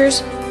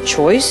ventures,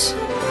 choice?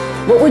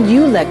 What would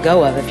you let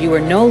go of if you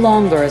were no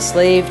longer a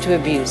slave to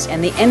abuse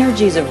and the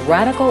energies of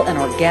radical and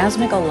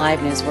orgasmic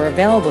aliveness were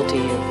available to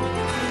you?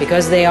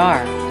 Because they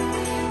are.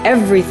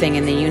 Everything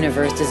in the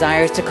universe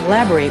desires to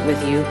collaborate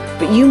with you,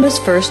 but you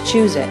must first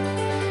choose it.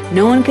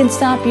 No one can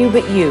stop you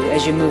but you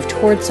as you move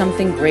towards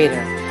something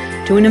greater,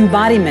 to an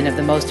embodiment of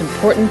the most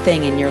important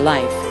thing in your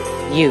life,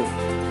 you.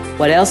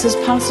 What else is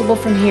possible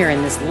from here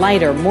in this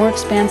lighter, more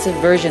expansive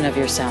version of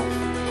yourself?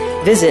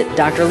 Visit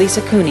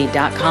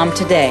drlisacooney.com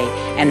today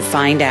and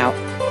find out.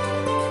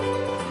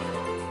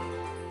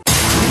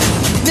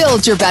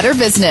 Build your better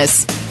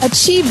business.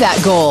 Achieve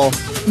that goal.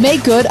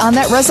 Make good on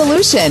that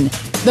resolution.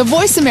 The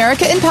Voice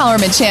America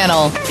Empowerment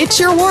Channel. It's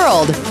your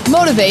world.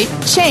 Motivate,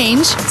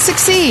 change,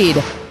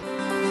 succeed.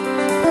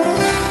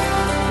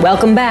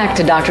 Welcome back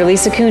to Dr.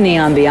 Lisa Cooney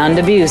on Beyond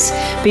Abuse,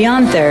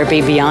 Beyond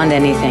Therapy, Beyond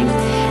Anything.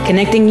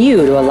 Connecting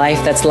you to a life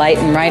that's light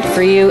and right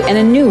for you and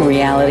a new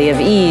reality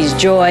of ease,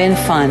 joy, and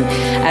fun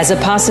as a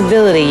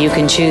possibility you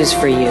can choose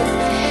for you.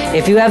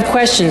 If you have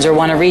questions or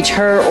want to reach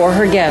her or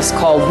her guest,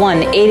 call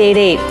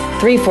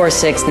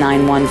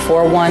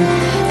 1-888-346-9141.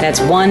 That's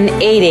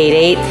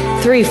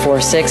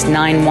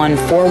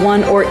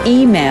 1-888-346-9141 or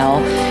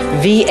email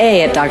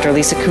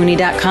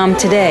va@drlisacooney.com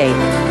today.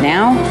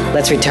 Now,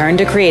 let's return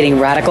to creating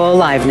radical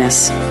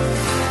aliveness.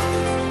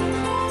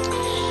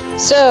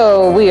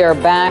 So we are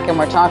back and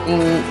we're talking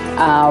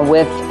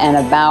with and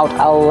about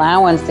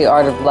allowance, the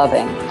art of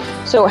loving.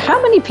 So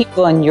how many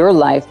people in your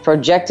life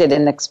projected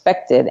and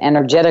expected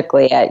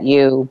energetically at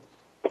you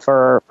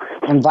for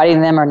inviting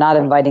them or not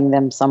inviting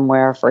them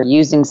somewhere, for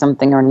using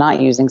something or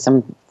not using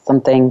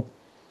something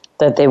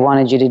that they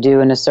wanted you to do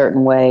in a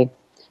certain way?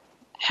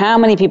 How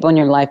many people in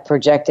your life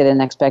projected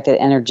and expected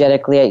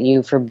energetically at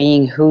you for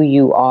being who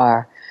you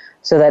are,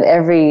 so that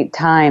every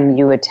time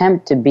you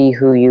attempt to be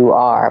who you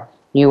are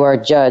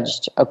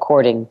judged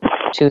according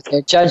to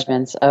their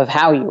judgments of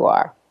how you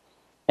are?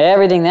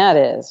 Everything that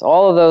is,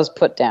 all of those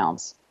put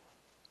downs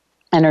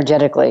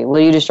energetically.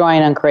 Will you destroy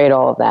and uncreate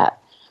all of that?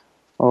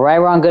 Right,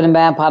 wrong, good and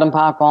bad, pot and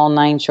pock, all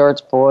 9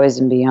 shorts, boys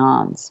and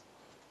beyonds.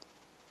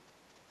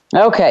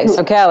 Okay,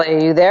 so Callie, are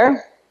you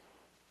there?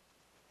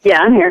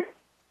 Yeah, I'm here.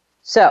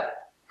 So,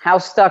 how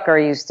stuck are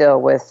you still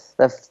with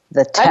the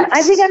text?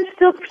 I think I'm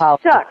still stuck.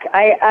 All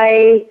right,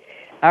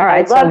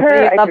 I love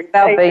her. I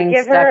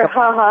forgive her,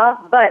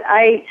 but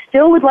I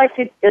still would like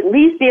to at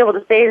least be able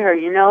to say to her,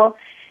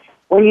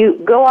 when you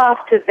go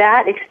off to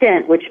that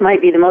extent, which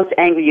might be the most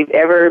angry you've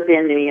ever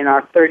been to me in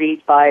our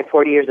 35,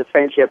 40 years of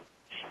friendship,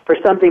 for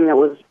something that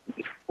was,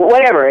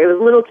 whatever, it was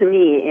little to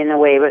me in a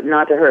way, but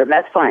not to her.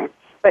 That's fine.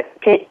 But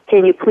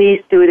can you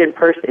please do it in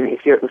person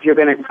if we're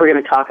going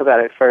to talk about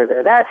it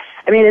further? Is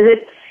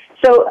it?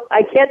 So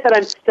I get that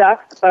I'm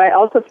stuck, but I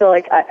also feel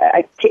like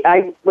I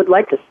would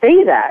like to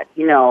say that,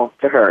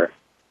 to her.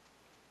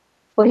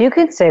 Well, you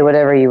could say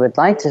whatever you would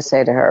like to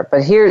say to her,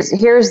 but here's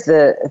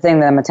the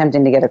thing that I'm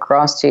attempting to get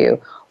across to you.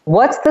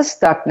 What's the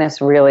stuckness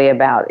really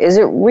about? Is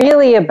it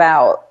really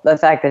about the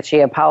fact that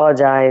she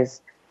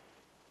apologized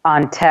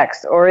on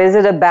text, or is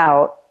it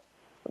about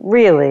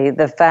really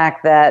the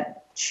fact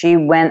that she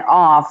went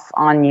off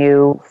on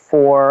you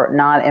for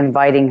not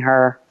inviting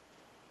her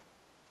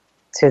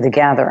to the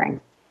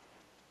gathering?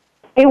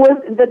 It was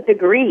the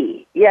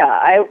degree. Yeah,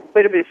 I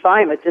would have been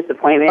fine with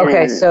disappointment.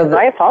 Okay, so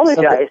I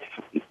apologize.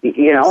 So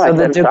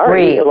the degree.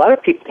 Sorry. A lot of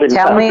people.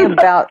 Tell me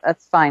about.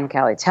 That's fine,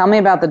 Callie. Tell me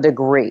about the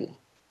degree.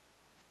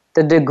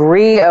 The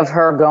degree of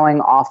her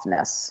going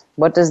offness.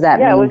 What does that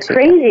mean? Yeah, it was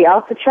crazy,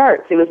 off the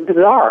charts. It was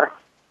bizarre.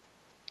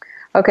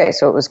 Okay,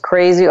 so it was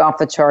crazy, off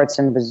the charts,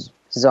 and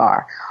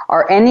bizarre.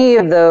 Are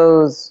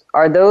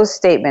those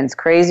statements,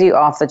 crazy,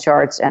 off the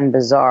charts, and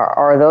bizarre,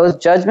 are those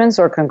judgments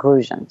or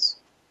conclusions?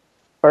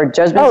 Or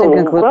judgments and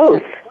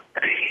conclusions? Both.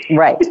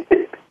 Right.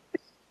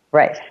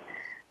 Right.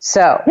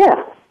 So,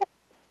 yeah.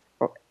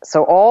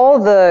 So all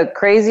the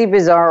crazy,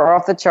 bizarre, or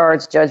off the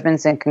charts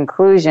judgments and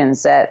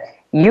conclusions that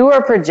you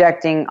are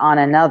projecting on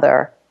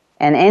another,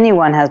 and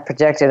anyone has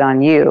projected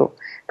on you,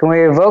 can we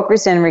revoke,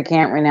 rescind,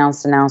 recant,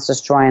 renounce, denounce,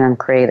 destroy, and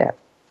uncreate it?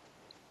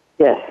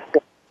 Yes.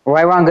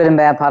 Right, wrong, good and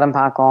bad, pot and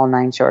pock, all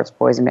 9 shorts,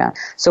 boys and beyond.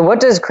 So what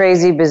does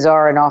crazy,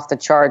 bizarre, and off the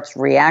charts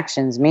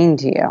reactions mean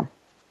to you?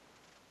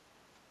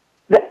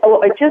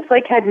 It just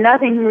had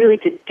nothing really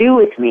to do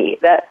with me.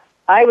 That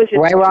I was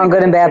just right, wrong,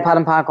 good and bad, pot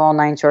and pock, all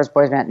 9 shorts,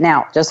 boys and beyond.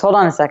 Now, just hold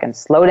on a second.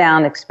 Slow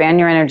down, expand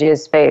your energy of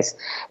space.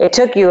 It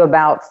took you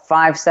about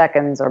 5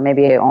 seconds, or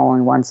maybe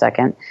only 1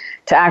 second,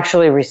 to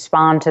actually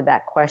respond to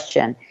that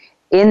question.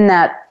 In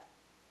that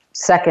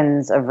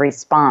seconds of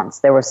response,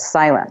 there was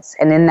silence.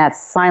 And in that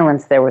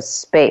silence, there was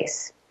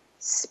space.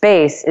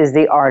 Space is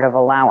the art of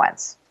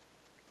allowance.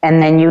 And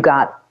then you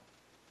got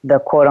the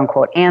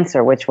quote-unquote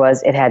answer, which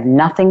was, it had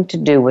nothing to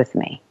do with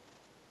me.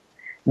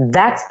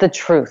 That's the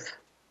truth.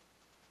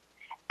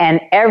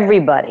 And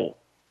everybody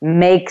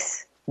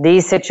makes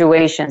these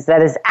situations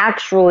that is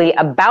actually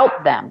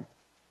about them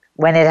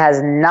when it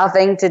has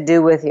nothing to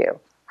do with you.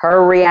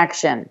 Her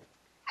reaction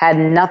had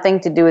nothing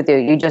to do with you.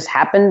 You just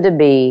happened to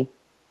be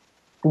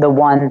the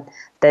one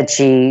that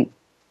she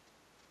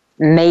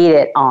made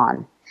it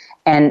on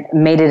and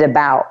made it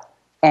about.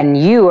 And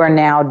you are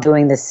now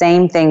doing the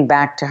same thing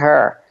back to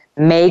her,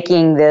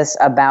 making this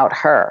about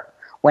her.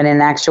 When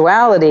in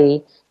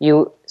actuality,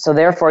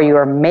 therefore you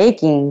are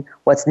making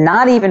what's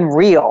not even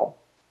real,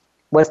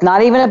 what's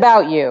not even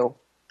about you.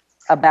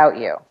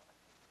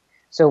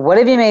 So what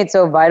have you made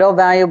so vital,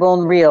 valuable,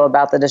 and real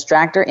about the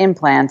distractor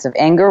implants of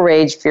anger,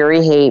 rage,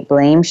 fury, hate,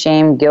 blame,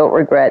 shame, guilt,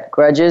 regret,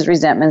 grudges,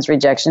 resentments,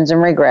 rejections,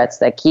 and regrets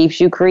that keeps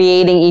you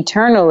creating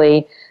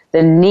eternally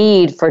the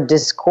need for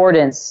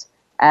discordance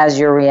as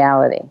your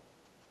reality?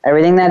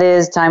 Everything that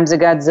is times a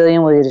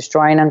godzillion, will you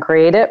destroy and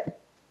uncreate it?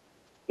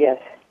 Yes.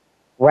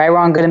 Right,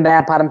 wrong, good and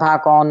bad, pot and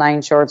pock, all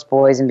 9 shorts,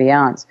 boys and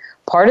beyonds.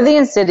 Part of the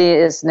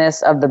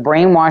insidiousness of the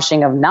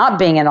brainwashing of not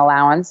being in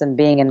allowance and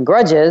being in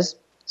grudges,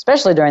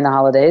 especially during the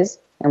holidays,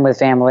 and with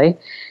family,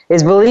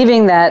 is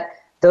believing that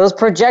those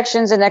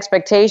projections and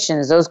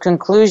expectations, those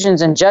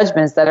conclusions and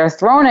judgments that are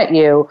thrown at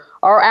you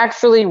are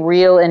actually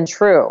real and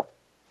true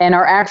and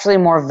are actually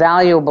more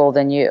valuable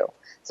than you.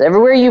 So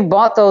everywhere you've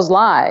bought those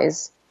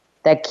lies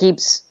that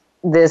keeps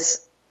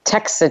this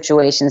text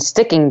situation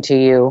sticking to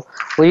you,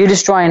 will you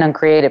destroy and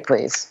uncreate it,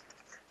 please?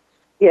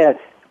 Yes.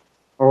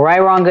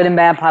 Right, wrong, good and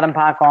bad, pot and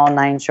pock, all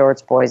 9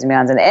 shorts, boys and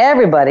beyonds. And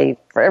everybody,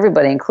 for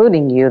everybody,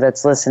 including you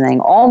that's listening,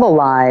 all the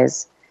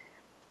lies,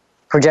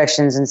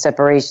 projections and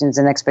separations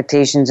and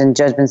expectations and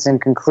judgments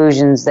and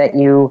conclusions that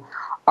you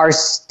are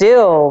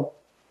still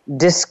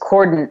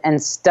discordant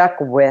and stuck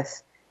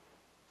with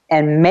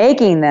and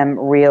making them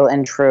real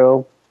and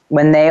true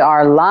when they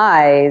are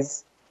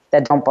lies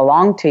that don't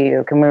belong to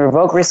you. Can we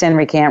revoke, rescind,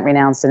 recant,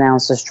 renounce,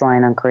 denounce, destroy,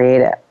 and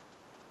uncreate it?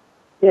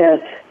 Yes.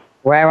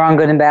 Right, wrong,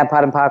 good and bad,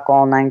 pot and pock,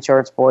 all 9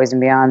 shorts, boys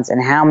and beyonds.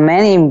 And how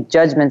many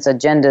judgments,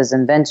 agendas,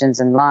 inventions,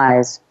 and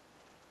lies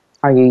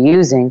are you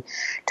using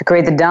to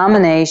create the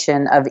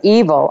domination of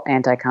evil,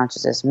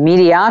 anti-consciousness,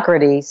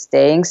 mediocrity,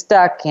 staying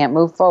stuck, can't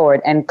move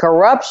forward, and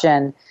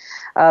corruption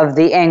of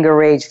the anger,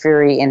 rage,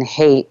 fury, and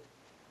hate,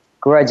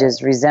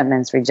 grudges,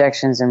 resentments,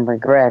 rejections, and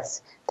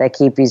regrets that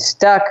keep you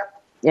stuck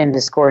in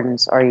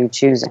discordance are you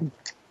choosing?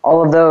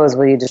 All of those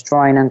will you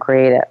destroy and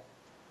uncreate it?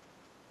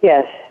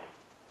 Yes.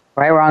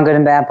 Right, wrong, good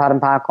and bad, pot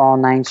and pock, all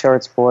 9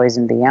 shorts, boys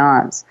and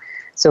beyonds.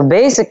 So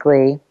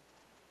basically,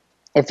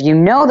 if you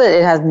know that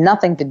it has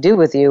nothing to do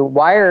with you,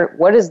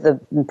 what is the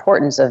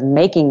importance of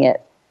making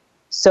it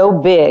so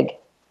big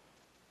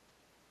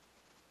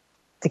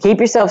to keep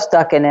yourself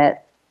stuck in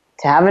it,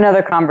 to have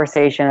another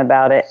conversation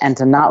about it, and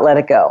to not let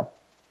it go?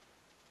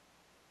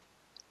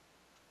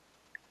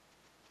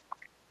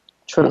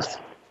 Truth.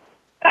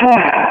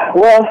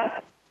 Well,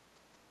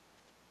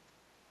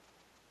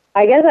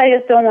 I guess I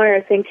just don't want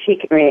her to think she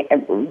can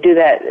do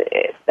that,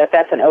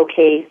 that's an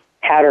okay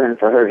pattern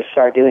for her to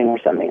start doing or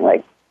something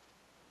like.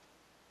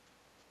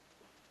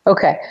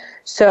 Okay,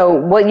 so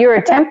what you're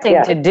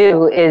attempting to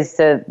do is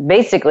to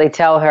basically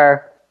tell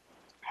her,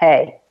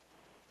 hey,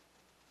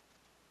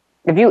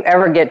 if you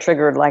ever get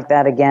triggered like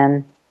that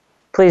again,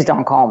 please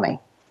don't call me.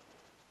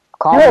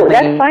 No,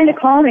 that's fine to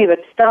call me, but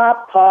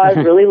stop, pause,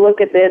 really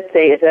look at this,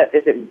 say,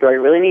 do I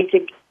really need to,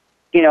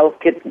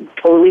 get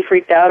totally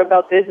freaked out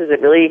about this? Is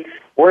it really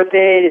worth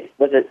it?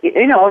 Was it,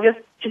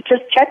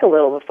 just check a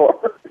little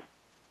before.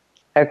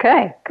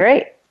 Okay,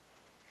 great.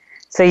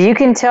 So you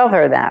can tell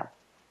her that.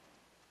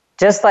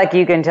 Just like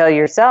you can tell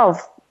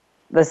yourself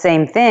the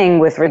same thing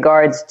with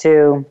regards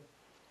to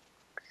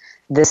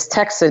this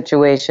text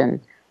situation.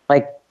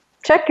 Like,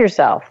 check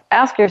yourself.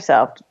 Ask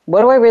yourself,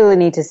 what do I really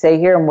need to say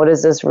here, and what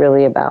is this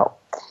really about?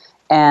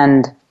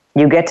 And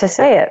you get to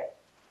say it,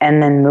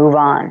 and then move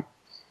on.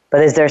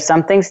 But is there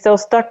something still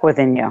stuck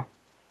within you?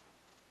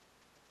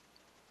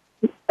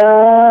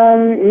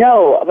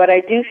 No, but I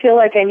do feel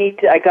like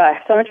I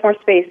got so much more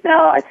space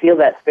now. I feel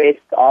that space.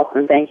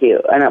 Awesome, thank you.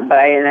 And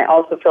I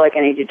also feel like I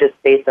need to just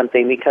say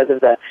something because of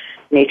the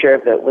nature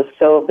of it was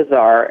so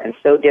bizarre and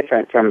so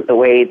different from the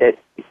way that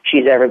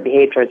she's ever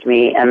behaved towards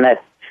me. And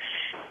that,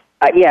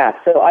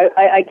 so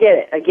I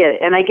get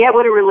it. And I get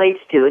what it relates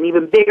to, an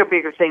even bigger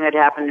thing that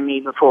happened to me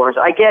before. So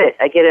I get it.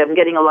 I'm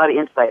getting a lot of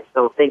insight,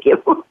 so thank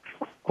you.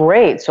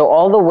 Great. So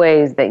all the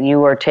ways that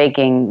you are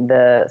taking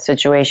the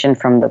situation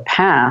from the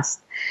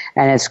past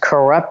and it's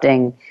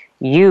corrupting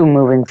you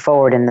moving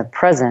forward in the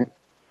present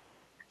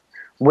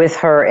with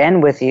her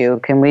and with you,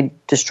 can we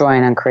destroy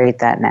and uncreate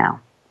that now?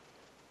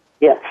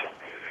 Yes.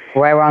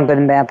 Right, wrong, good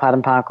and bad, pot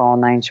and pock, all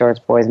 9 shorts,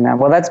 boys and men.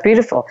 Well, that's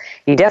beautiful.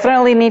 You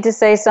definitely need to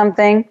say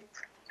something,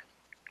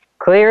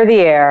 clear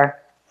the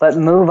air, but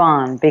move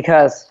on,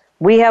 because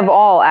we have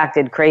all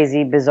acted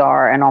crazy,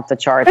 bizarre, and off the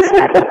charts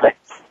at times.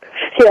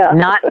 Yeah.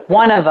 Not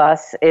one of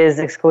us is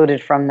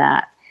excluded from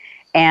that.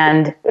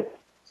 And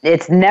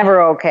it's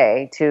never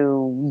okay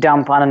to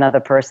dump on another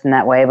person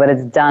that way, but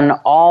it's done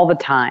all the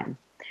time.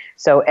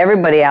 So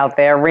everybody out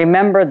there,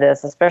 remember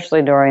this,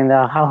 especially during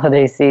the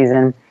holiday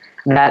season,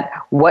 that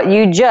what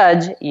you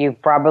judge,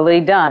 you've probably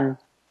done.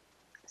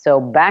 So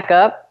back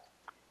up,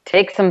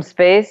 take some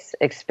space,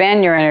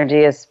 expand your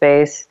energy as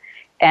space,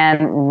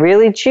 and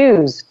really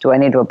choose, do I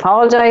need to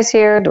apologize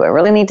here? Do I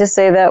really need to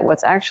say that?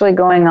 What's actually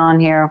going on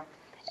here?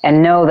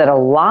 And know that a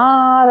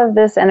lot of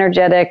this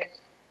energetic,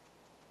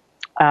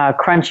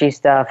 crunchy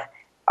stuff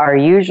are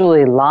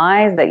usually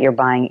lies that you're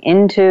buying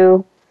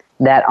into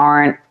that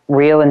aren't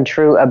real and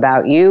true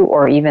about you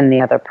or even the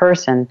other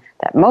person,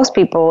 that most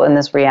people in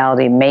this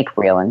reality make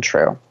real and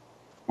true.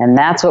 And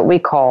that's what we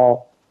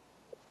call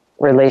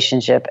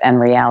relationship and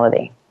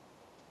reality.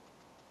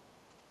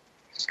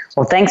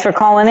 Well, thanks for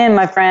calling in,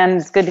 my friend.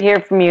 It's good to hear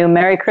from you.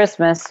 Merry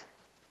Christmas.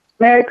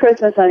 Merry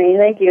Christmas, honey.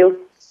 Thank you.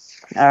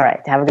 All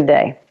right. Have a good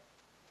day.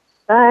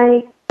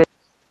 Bye.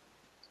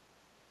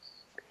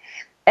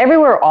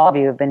 Everywhere all of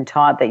you have been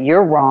taught that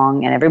you're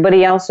wrong and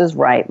everybody else is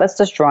right, let's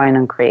destroy and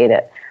uncreate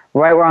it.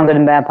 Right, wrong, good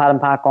and bad, pot and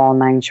pock, all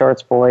 9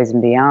 shorts, boys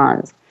and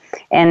beyonds.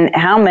 And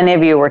how many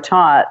of you were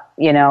taught,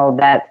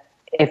 that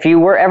if you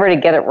were ever to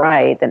get it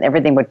right, then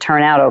everything would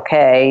turn out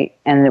okay,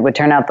 and it would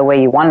turn out the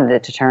way you wanted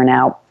it to turn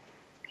out.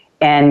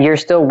 And you're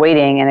still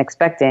waiting and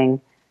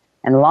expecting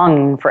and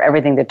longing for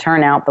everything to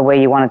turn out the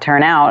way you want to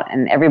turn out,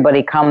 and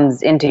everybody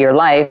comes into your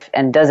life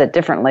and does it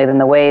differently than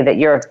the way that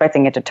you're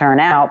expecting it to turn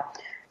out.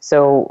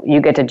 So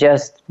you get to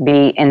just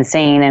be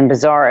insane and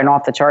bizarre and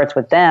off the charts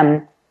with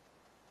them,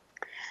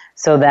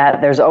 so that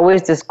there's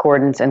always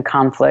discordance and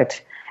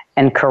conflict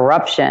and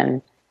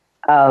corruption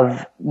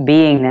of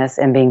beingness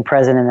and being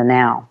present in the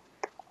now.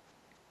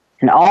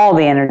 And all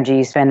the energy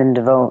you spend and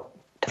devote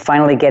to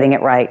finally getting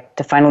it right,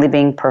 to finally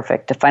being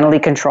perfect, to finally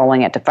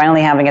controlling it, to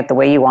finally having it the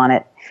way you want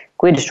it.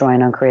 We destroy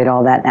and uncreate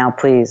all that now,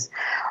 please.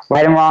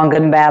 Right and wrong,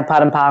 good and bad,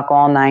 pot and pock,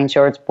 all 9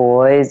 shorts,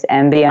 boys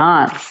and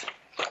beyond.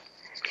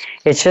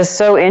 It's just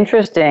so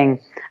interesting.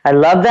 I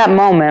love that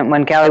moment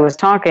when Kelly was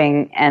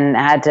talking and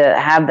had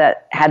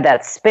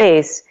that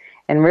space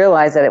and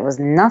realized that it was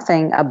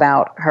nothing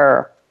about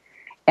her.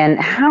 And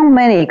how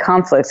many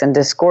conflicts and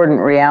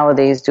discordant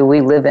realities do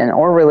we live in,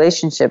 or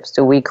relationships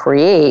do we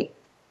create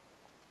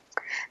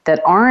that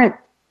aren't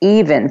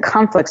even,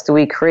 conflicts do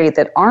we create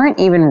that aren't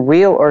even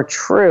real or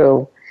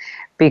true,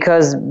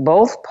 because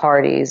both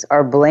parties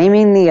are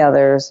blaming the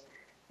others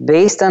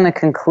based on a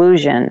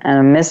conclusion and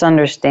a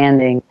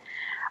misunderstanding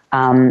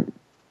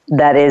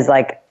that is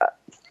like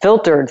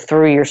filtered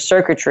through your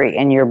circuitry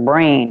in your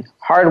brain,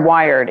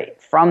 hardwired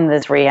from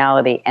this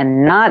reality,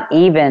 and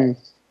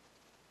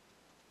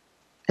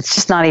it's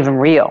just not even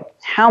real.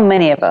 How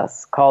many of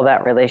us call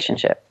that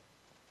relationship?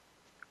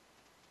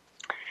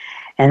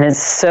 And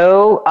it's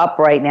so up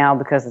right now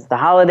because it's the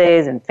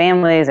holidays and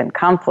families and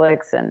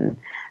conflicts and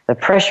the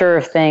pressure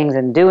of things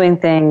and doing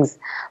things.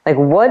 Like,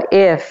 what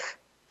if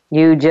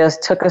you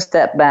just took a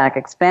step back,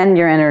 expand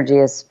your energy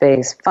as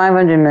space,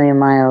 500 million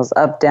miles,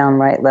 up, down,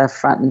 right, left,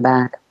 front, and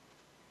back.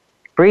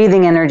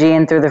 Breathing energy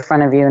in through the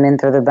front of you and in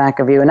through the back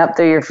of you and up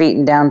through your feet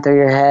and down through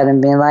your head,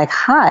 and being like,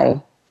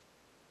 hi,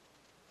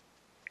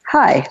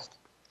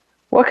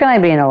 what can I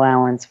be an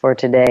allowance for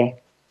today?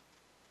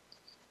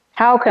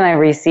 How can I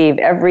receive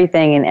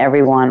everything and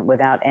everyone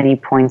without any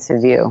points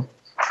of view?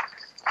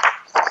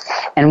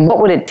 And what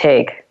would it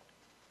take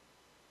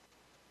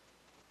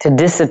to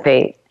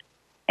dissipate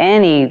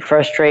any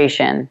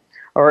frustration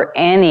or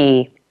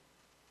any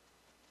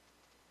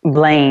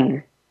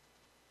blame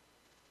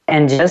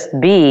and just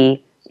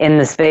be in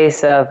the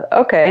space of,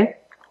 okay,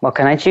 what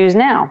can I choose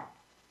now?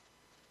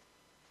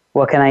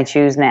 What can I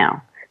choose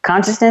now?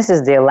 Consciousness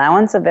is the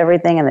allowance of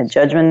everything and the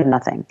judgment of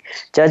nothing.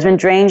 Judgment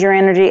drains your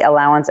energy.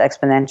 Allowance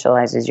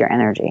exponentializes your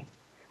energy.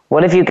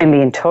 What if you can be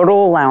in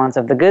total allowance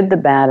of the good, the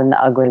bad, and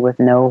the ugly with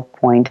no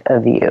point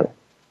of view?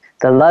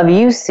 The love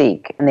you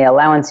seek and the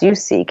allowance you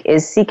seek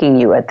is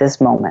seeking you at this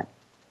moment.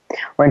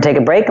 We're going to take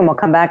a break, and we'll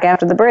come back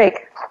after the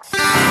break.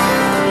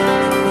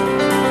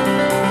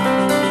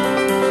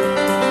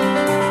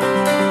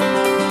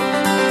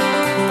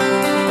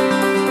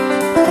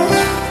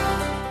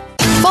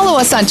 Follow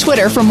us on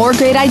Twitter for more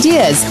great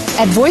ideas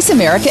at Voice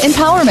America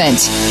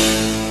Empowerment.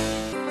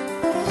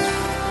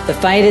 The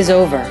fight is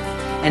over.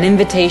 An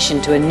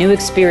invitation to a new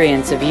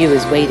experience of you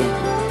is waiting.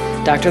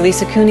 Dr.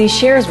 Lisa Cooney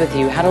shares with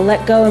you how to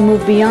let go and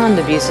move beyond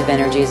abusive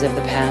energies of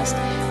the past,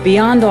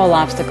 beyond all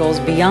obstacles,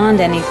 beyond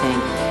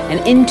anything,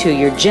 and into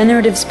your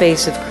generative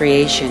space of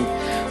creation,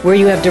 where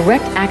you have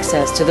direct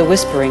access to the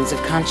whisperings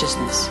of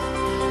consciousness.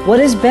 What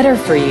is better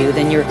for you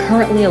than you're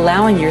currently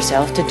allowing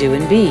yourself to do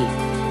and be?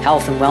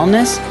 Health and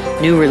wellness,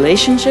 new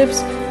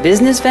relationships,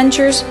 business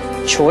ventures,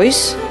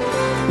 choice?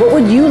 What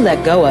would you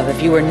let go of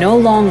if you were no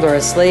longer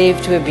a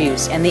slave to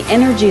abuse and the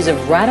energies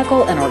of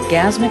radical and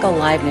orgasmic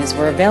aliveness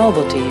were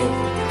available to you?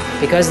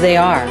 Because they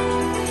are.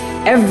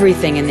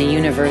 Everything in the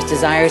universe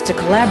desires to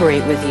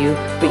collaborate with you,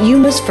 but you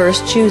must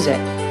first choose it.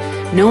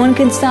 No one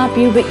can stop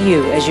you but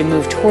you as you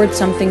move towards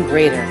something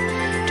greater,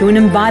 to an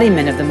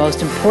embodiment of the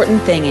most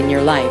important thing in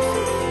your life,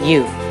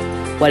 you.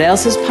 What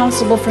else is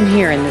possible from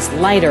here in this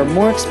lighter,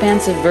 more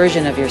expansive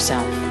version of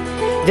yourself?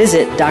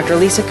 Visit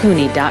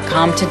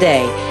drlisacooney.com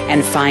today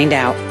and find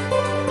out.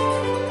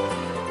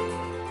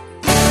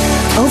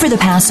 Over the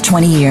past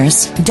 20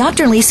 years,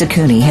 Dr. Lisa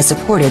Cooney has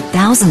supported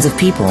thousands of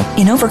people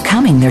in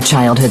overcoming their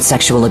childhood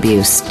sexual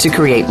abuse to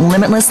create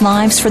limitless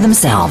lives for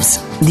themselves.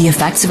 The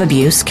effects of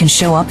abuse can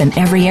show up in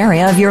every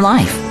area of your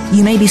life.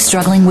 You may be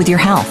struggling with your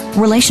health,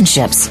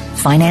 relationships,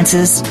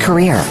 finances,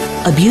 career.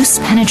 Abuse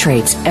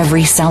penetrates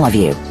every cell of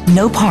you.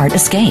 No part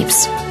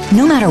escapes.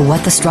 No matter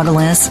what the struggle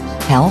is,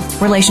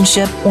 health,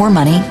 relationship, or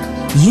money,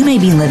 you may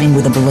be living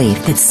with a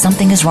belief that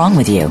something is wrong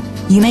with you.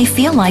 You may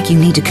feel like you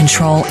need to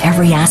control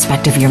every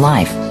aspect of your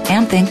life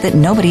and think that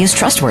nobody is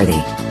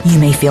trustworthy. You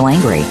may feel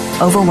angry,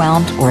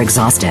 overwhelmed, or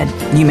exhausted.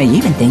 You may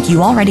even think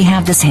you already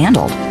have this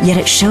handled, yet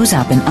it shows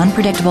up in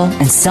unpredictable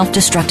and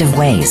self-destructive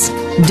ways.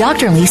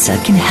 Dr. Lisa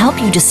can help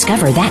you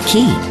discover that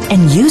key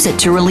and use it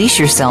to release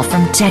yourself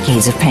from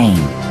decades of pain.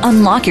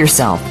 Unlock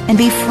yourself and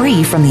be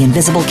free from the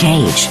invisible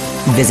cage.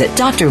 Visit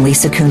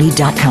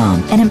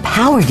drlisacooney.com and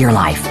empower your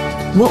life.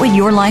 What would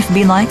your life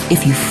be like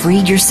if you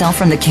freed yourself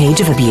from the cage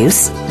of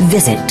abuse?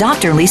 Visit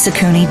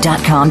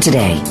drlisacooney.com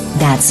today.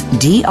 That's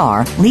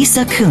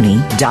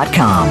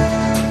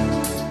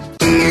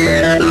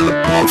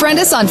drlisacooney.com. Friend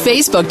us on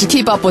Facebook to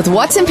keep up with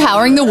what's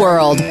empowering the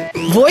world.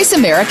 Voice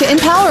America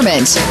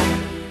Empowerment.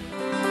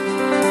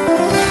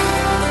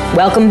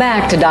 Welcome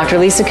back to Dr.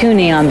 Lisa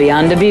Cooney on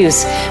Beyond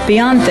Abuse,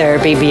 Beyond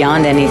Therapy,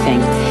 Beyond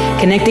Anything.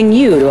 Connecting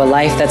you to a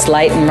life that's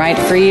light and right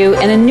for you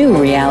and a new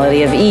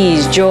reality of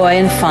ease, joy,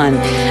 and fun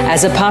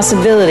as a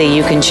possibility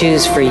you can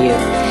choose for you.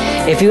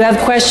 If you have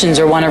questions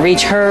or want to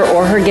reach her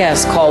or her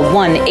guests, call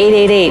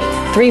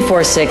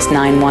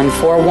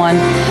 1-888-346-9141.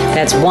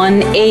 That's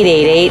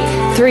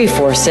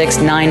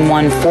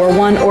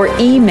 1-888-346-9141 or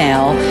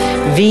email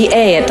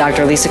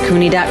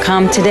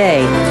va@drlisacooney.com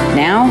today.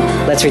 Now,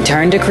 let's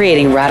return to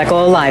creating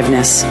radical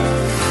aliveness.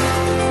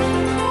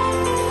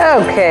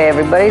 Okay,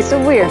 everybody, so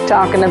we are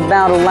talking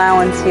about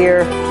allowance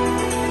here,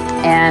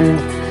 and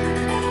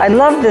I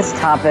love this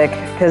topic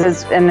because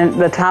it's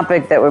the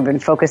topic that we've been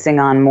focusing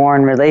on more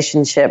in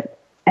relationship,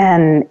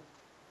 and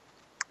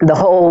the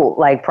whole,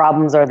 like,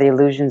 problems are the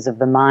illusions of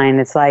the mind.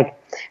 It's like,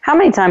 how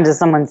many times does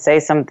someone say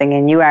something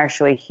and you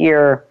actually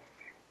hear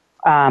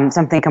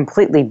something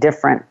completely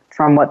different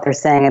from what they're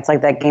saying? It's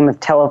like that game of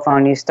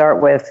telephone. You start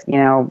with,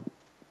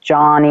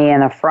 Johnny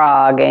and a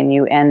frog, and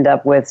you end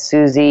up with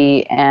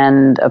Susie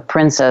and a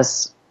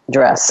princess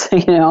dress,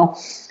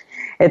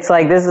 It's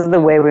like, this is the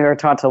way we were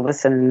taught to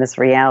listen in this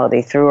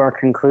reality, through our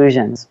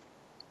conclusions.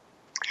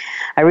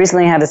 I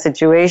recently had a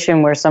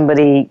situation where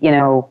somebody, in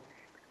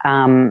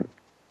a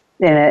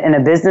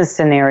business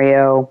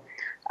scenario,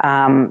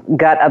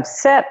 got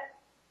upset,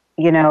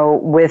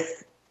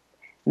 with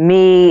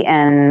me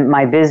and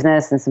my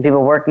business and some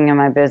people working in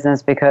my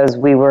business because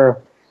we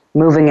were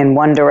moving in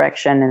one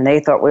direction and they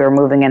thought we were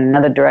moving in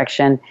another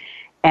direction.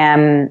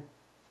 And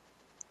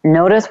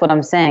notice what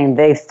I'm saying.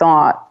 They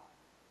thought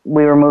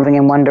we were moving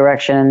in one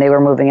direction and they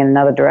were moving in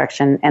another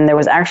direction. And there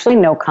was actually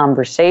no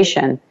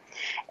conversation.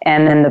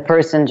 And then the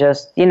person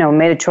just,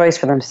 made a choice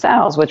for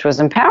themselves, which was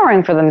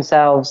empowering for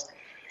themselves,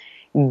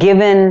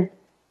 given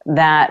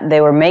that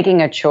they were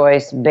making a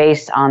choice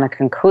based on a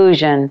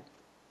conclusion,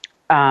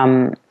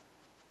 and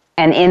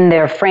in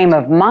their frame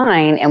of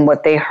mind and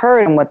what they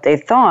heard and what they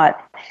thought,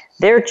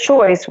 their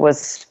choice was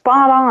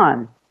spot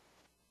on.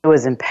 It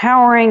was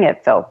empowering.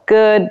 It felt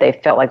good. They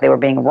felt like they were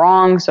being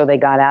wrong, so they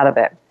got out of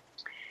it.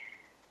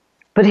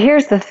 But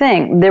here's the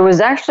thing. There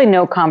was actually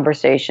no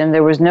conversation.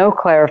 There was no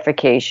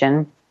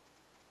clarification.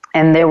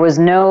 And there was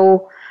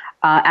no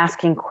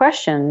asking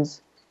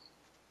questions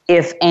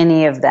if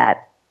any of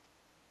that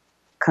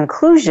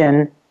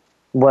conclusion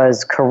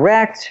was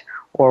correct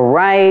or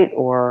right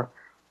or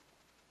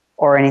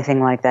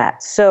anything like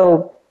that.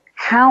 So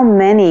how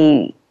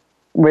many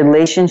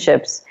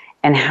relationships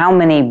and how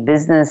many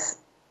business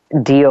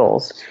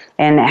deals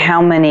and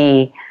how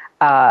many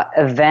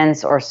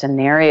events or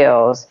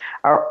scenarios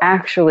are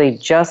actually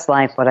just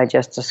like what I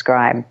just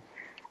described,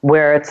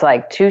 where it's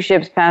like two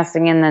ships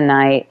passing in the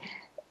night.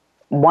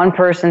 One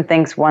person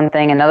thinks one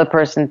thing, another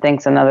person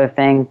thinks another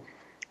thing.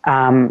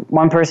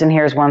 One person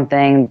hears one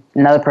thing,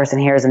 another person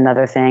hears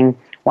another thing.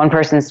 One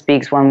person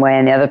speaks one way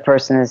and the other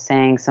person is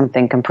saying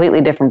something completely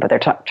different, but they're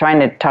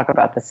trying to talk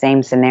about the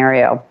same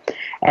scenario.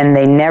 And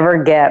they never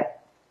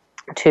get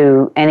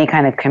to any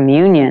kind of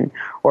communion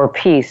or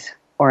peace,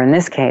 or in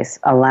this case,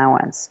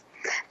 allowance.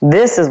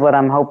 This is what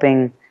I'm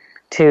hoping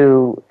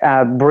to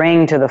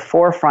bring to the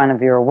forefront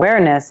of your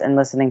awareness and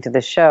listening to the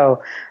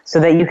show,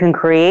 so that you can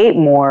create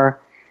more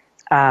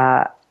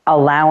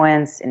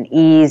allowance and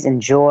ease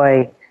and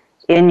joy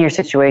in your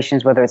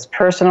situations, whether it's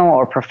personal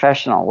or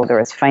professional, whether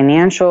it's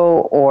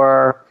financial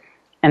or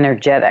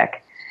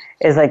energetic,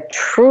 is like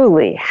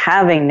truly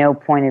having no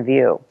point of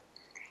view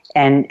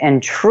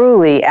and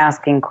truly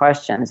asking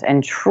questions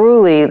and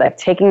truly like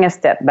taking a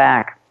step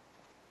back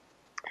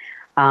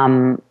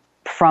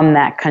from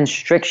that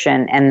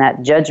constriction and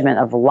that judgment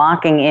of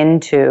locking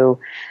into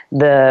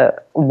the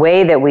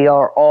way that we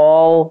are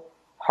all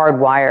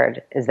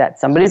hardwired, is that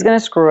somebody's going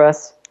to screw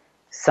us,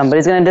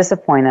 somebody's going to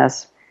disappoint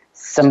us,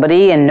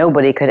 somebody and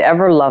nobody could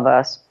ever love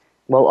us,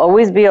 we'll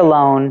always be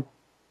alone,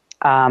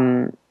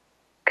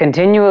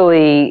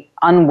 continually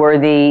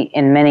unworthy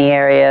in many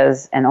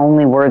areas and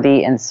only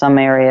worthy in some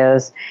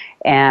areas,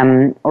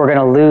 and we're going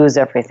to lose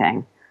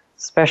everything,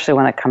 especially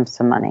when it comes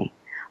to money.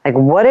 Like,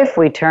 what if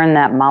we turn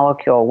that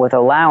molecule with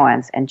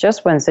allowance, and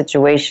just when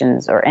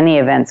situations or any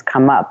events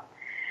come up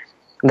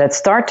that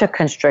start to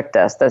constrict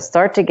us, that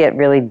start to get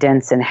really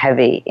dense and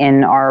heavy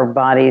in our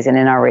bodies and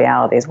in our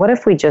realities, what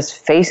if we just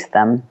face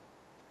them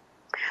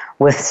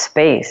with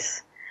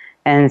space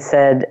and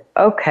said,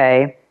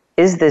 okay,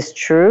 is this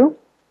true?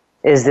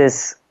 Is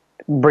this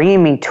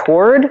bringing me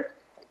toward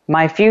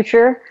my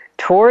future,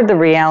 toward the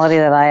reality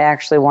that I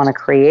actually want to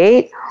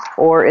create,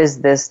 or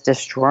is this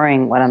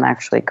destroying what I'm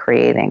actually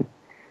creating?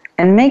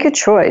 And make a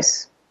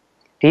choice.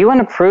 Do you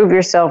want to prove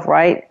yourself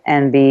right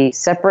and be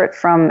separate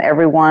from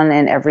everyone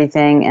and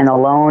everything and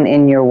alone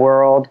in your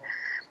world?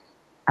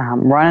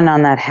 running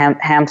on that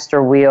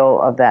hamster wheel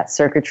of that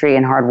circuitry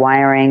and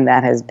hardwiring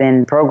that has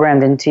been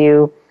programmed into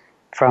you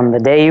from the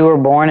day you were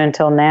born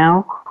until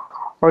now?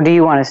 Or do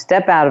you want to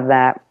step out of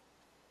that,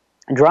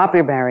 drop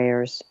your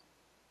barriers,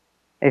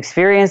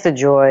 experience the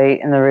joy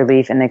and the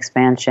relief and the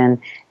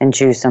expansion, and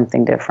choose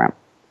something different?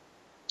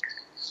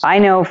 I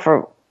know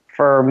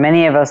for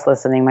many of us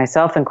listening,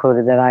 myself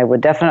included, that I would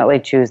definitely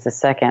choose the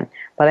second.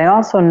 But I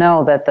also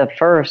know that the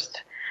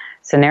first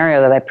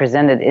scenario that I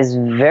presented is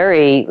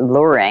very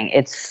luring.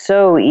 It's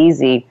so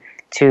easy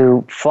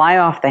to fly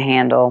off the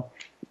handle,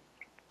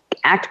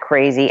 act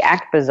crazy,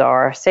 act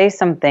bizarre, say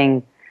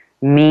something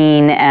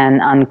mean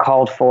and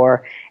uncalled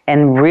for,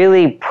 and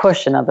really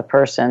push another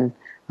person,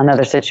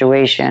 another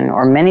situation,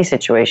 or many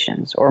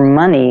situations, or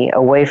money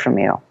away from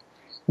you.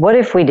 What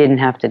if we didn't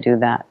have to do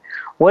that?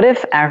 What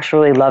if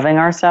actually loving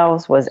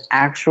ourselves was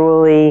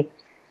actually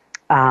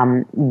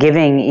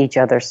giving each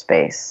other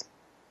space?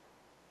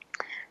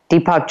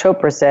 Deepak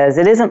Chopra says,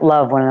 it isn't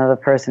love when another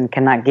person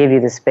cannot give you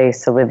the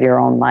space to live your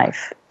own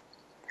life.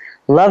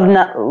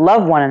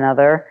 Love one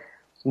another,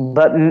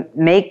 but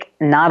make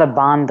not a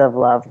bond of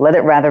love. Let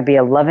it rather be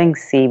a loving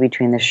sea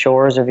between the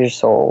shores of your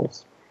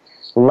souls.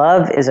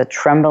 Love is a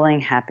trembling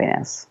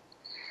happiness.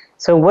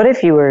 So what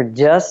if you were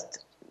just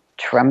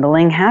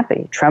tremblingly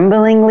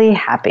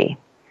happy?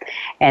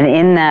 And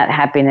in that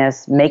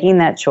happiness, making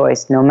that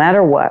choice, no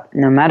matter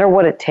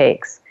what it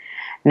takes,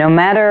 no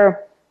matter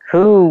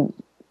who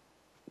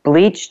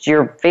bleached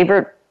your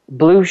favorite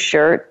blue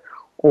shirt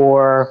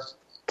or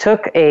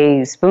took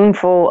a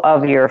spoonful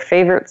of your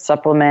favorite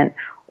supplement,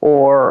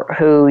 or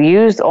who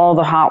used all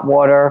the hot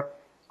water,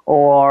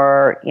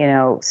 or,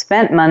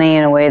 spent money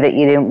in a way that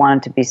you didn't want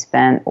it to be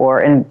spent,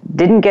 or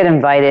didn't get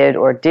invited,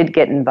 or did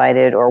get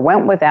invited, or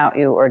went without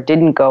you, or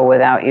didn't go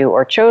without you,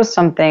 or chose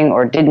something,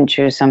 or didn't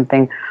choose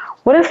something.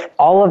 What if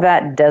all of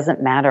that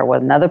doesn't matter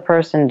what another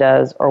person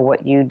does or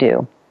what you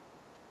do?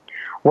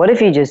 What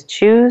if you just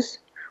choose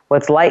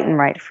what's light and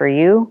right for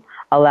you,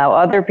 allow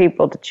other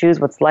people to choose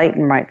what's light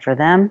and right for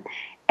them,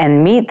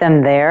 and meet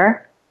them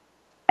there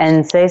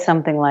and say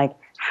something like,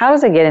 how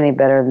does it get any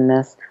better than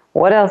this?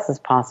 What else is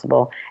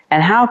possible?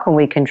 And how can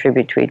we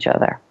contribute to each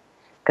other?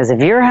 Because if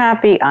you're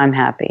happy, I'm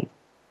happy.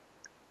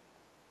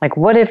 Like,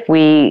 what if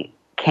we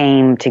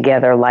came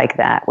together like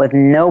that with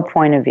no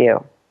point of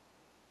view?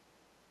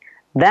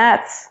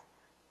 That's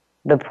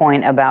the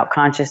point about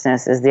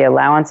consciousness, is the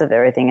allowance of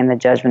everything and the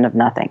judgment of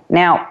nothing.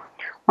 Now,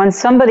 when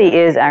somebody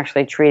is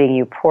actually treating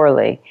you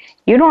poorly,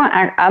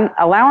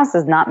 allowance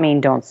does not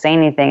mean don't say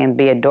anything and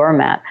be a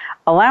doormat.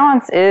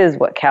 Allowance is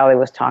what Callie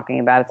was talking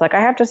about. It's like, I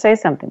have to say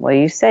something. Well,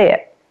 you say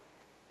it.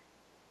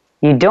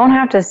 You don't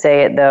have to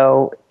say it,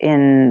 though,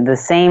 in the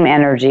same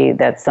energy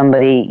that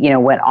somebody,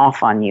 went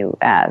off on you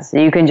as.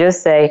 You can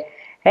just say,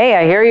 hey,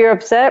 I hear you're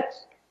upset.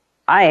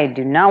 I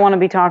do not want to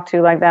be talked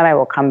to like that. I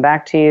will come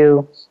back to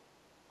you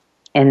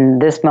in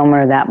this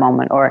moment or that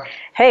moment. Or,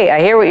 hey,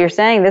 I hear what you're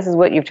saying. This is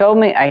what you've told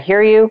me. I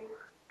hear you.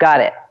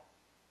 Got it.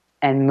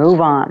 And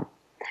move on.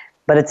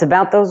 But it's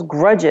about those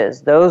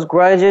grudges. Those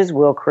grudges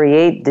will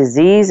create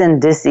disease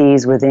and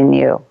dis-ease within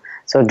you.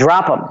 So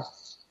drop them.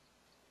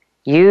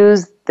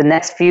 Use the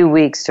next few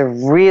weeks to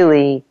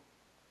really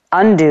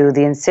undo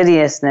the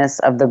insidiousness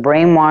of the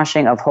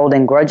brainwashing of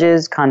holding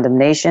grudges,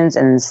 condemnations,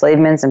 and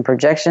enslavements and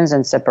projections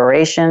and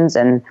separations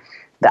and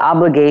the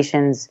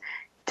obligations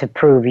to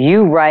prove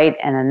you right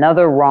and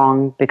another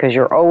wrong, because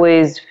you're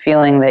always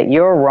feeling that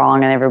you're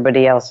wrong and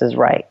everybody else is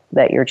right,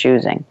 that you're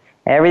choosing.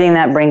 Everything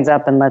that brings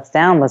up and lets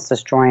down, let's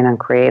destroy and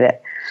uncreate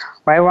it.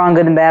 Right, wrong,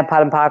 good and bad,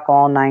 pot and pock,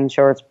 all 9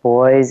 shorts,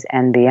 boys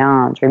and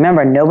beyond.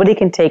 Remember, nobody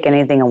can take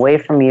anything away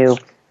from you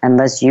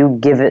unless you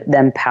give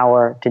them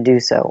power to do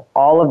so.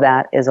 All of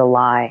that is a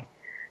lie.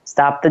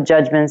 Stop the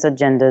judgments,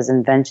 agendas,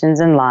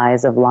 inventions, and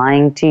lies of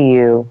lying to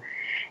you,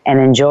 and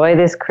enjoy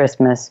this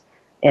Christmas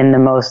in the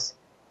most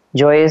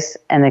joyous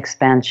and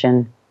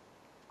expansion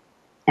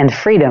and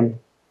freedom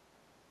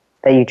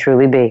that you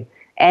truly be.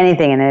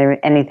 Anything and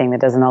anything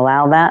that doesn't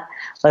allow that,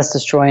 let's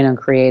destroy and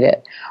uncreate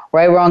it.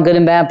 Right, wrong, good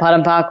and bad, pot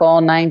and pock, all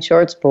 9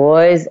 shorts,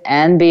 boys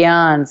and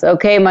beyonds.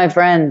 Okay, my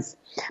friends.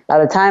 By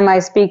the time I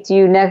speak to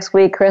you next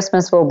week,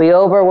 Christmas will be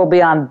over. We'll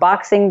be on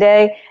Boxing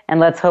Day, and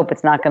let's hope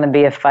it's not going to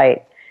be a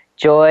fight.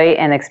 Joy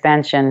and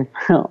expansion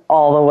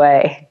all the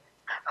way.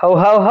 Ho,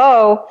 ho,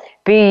 ho.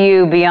 Be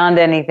you beyond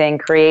anything.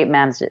 Create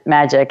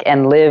magic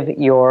and live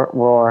your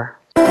roar.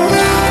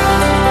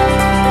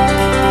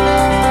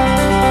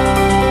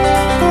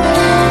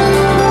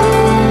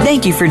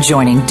 Thank you for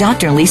joining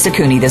Dr. Lisa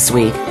Cooney this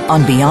week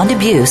on Beyond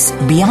Abuse,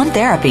 Beyond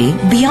Therapy,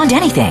 Beyond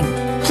Anything.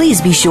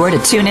 Please be sure to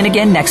tune in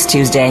again next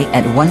Tuesday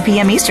at 1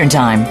 p.m. Eastern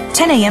Time,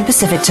 10 a.m.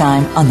 Pacific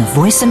Time on the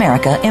Voice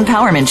America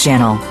Empowerment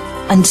Channel.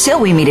 Until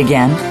we meet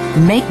again,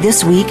 make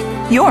this week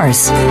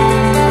yours.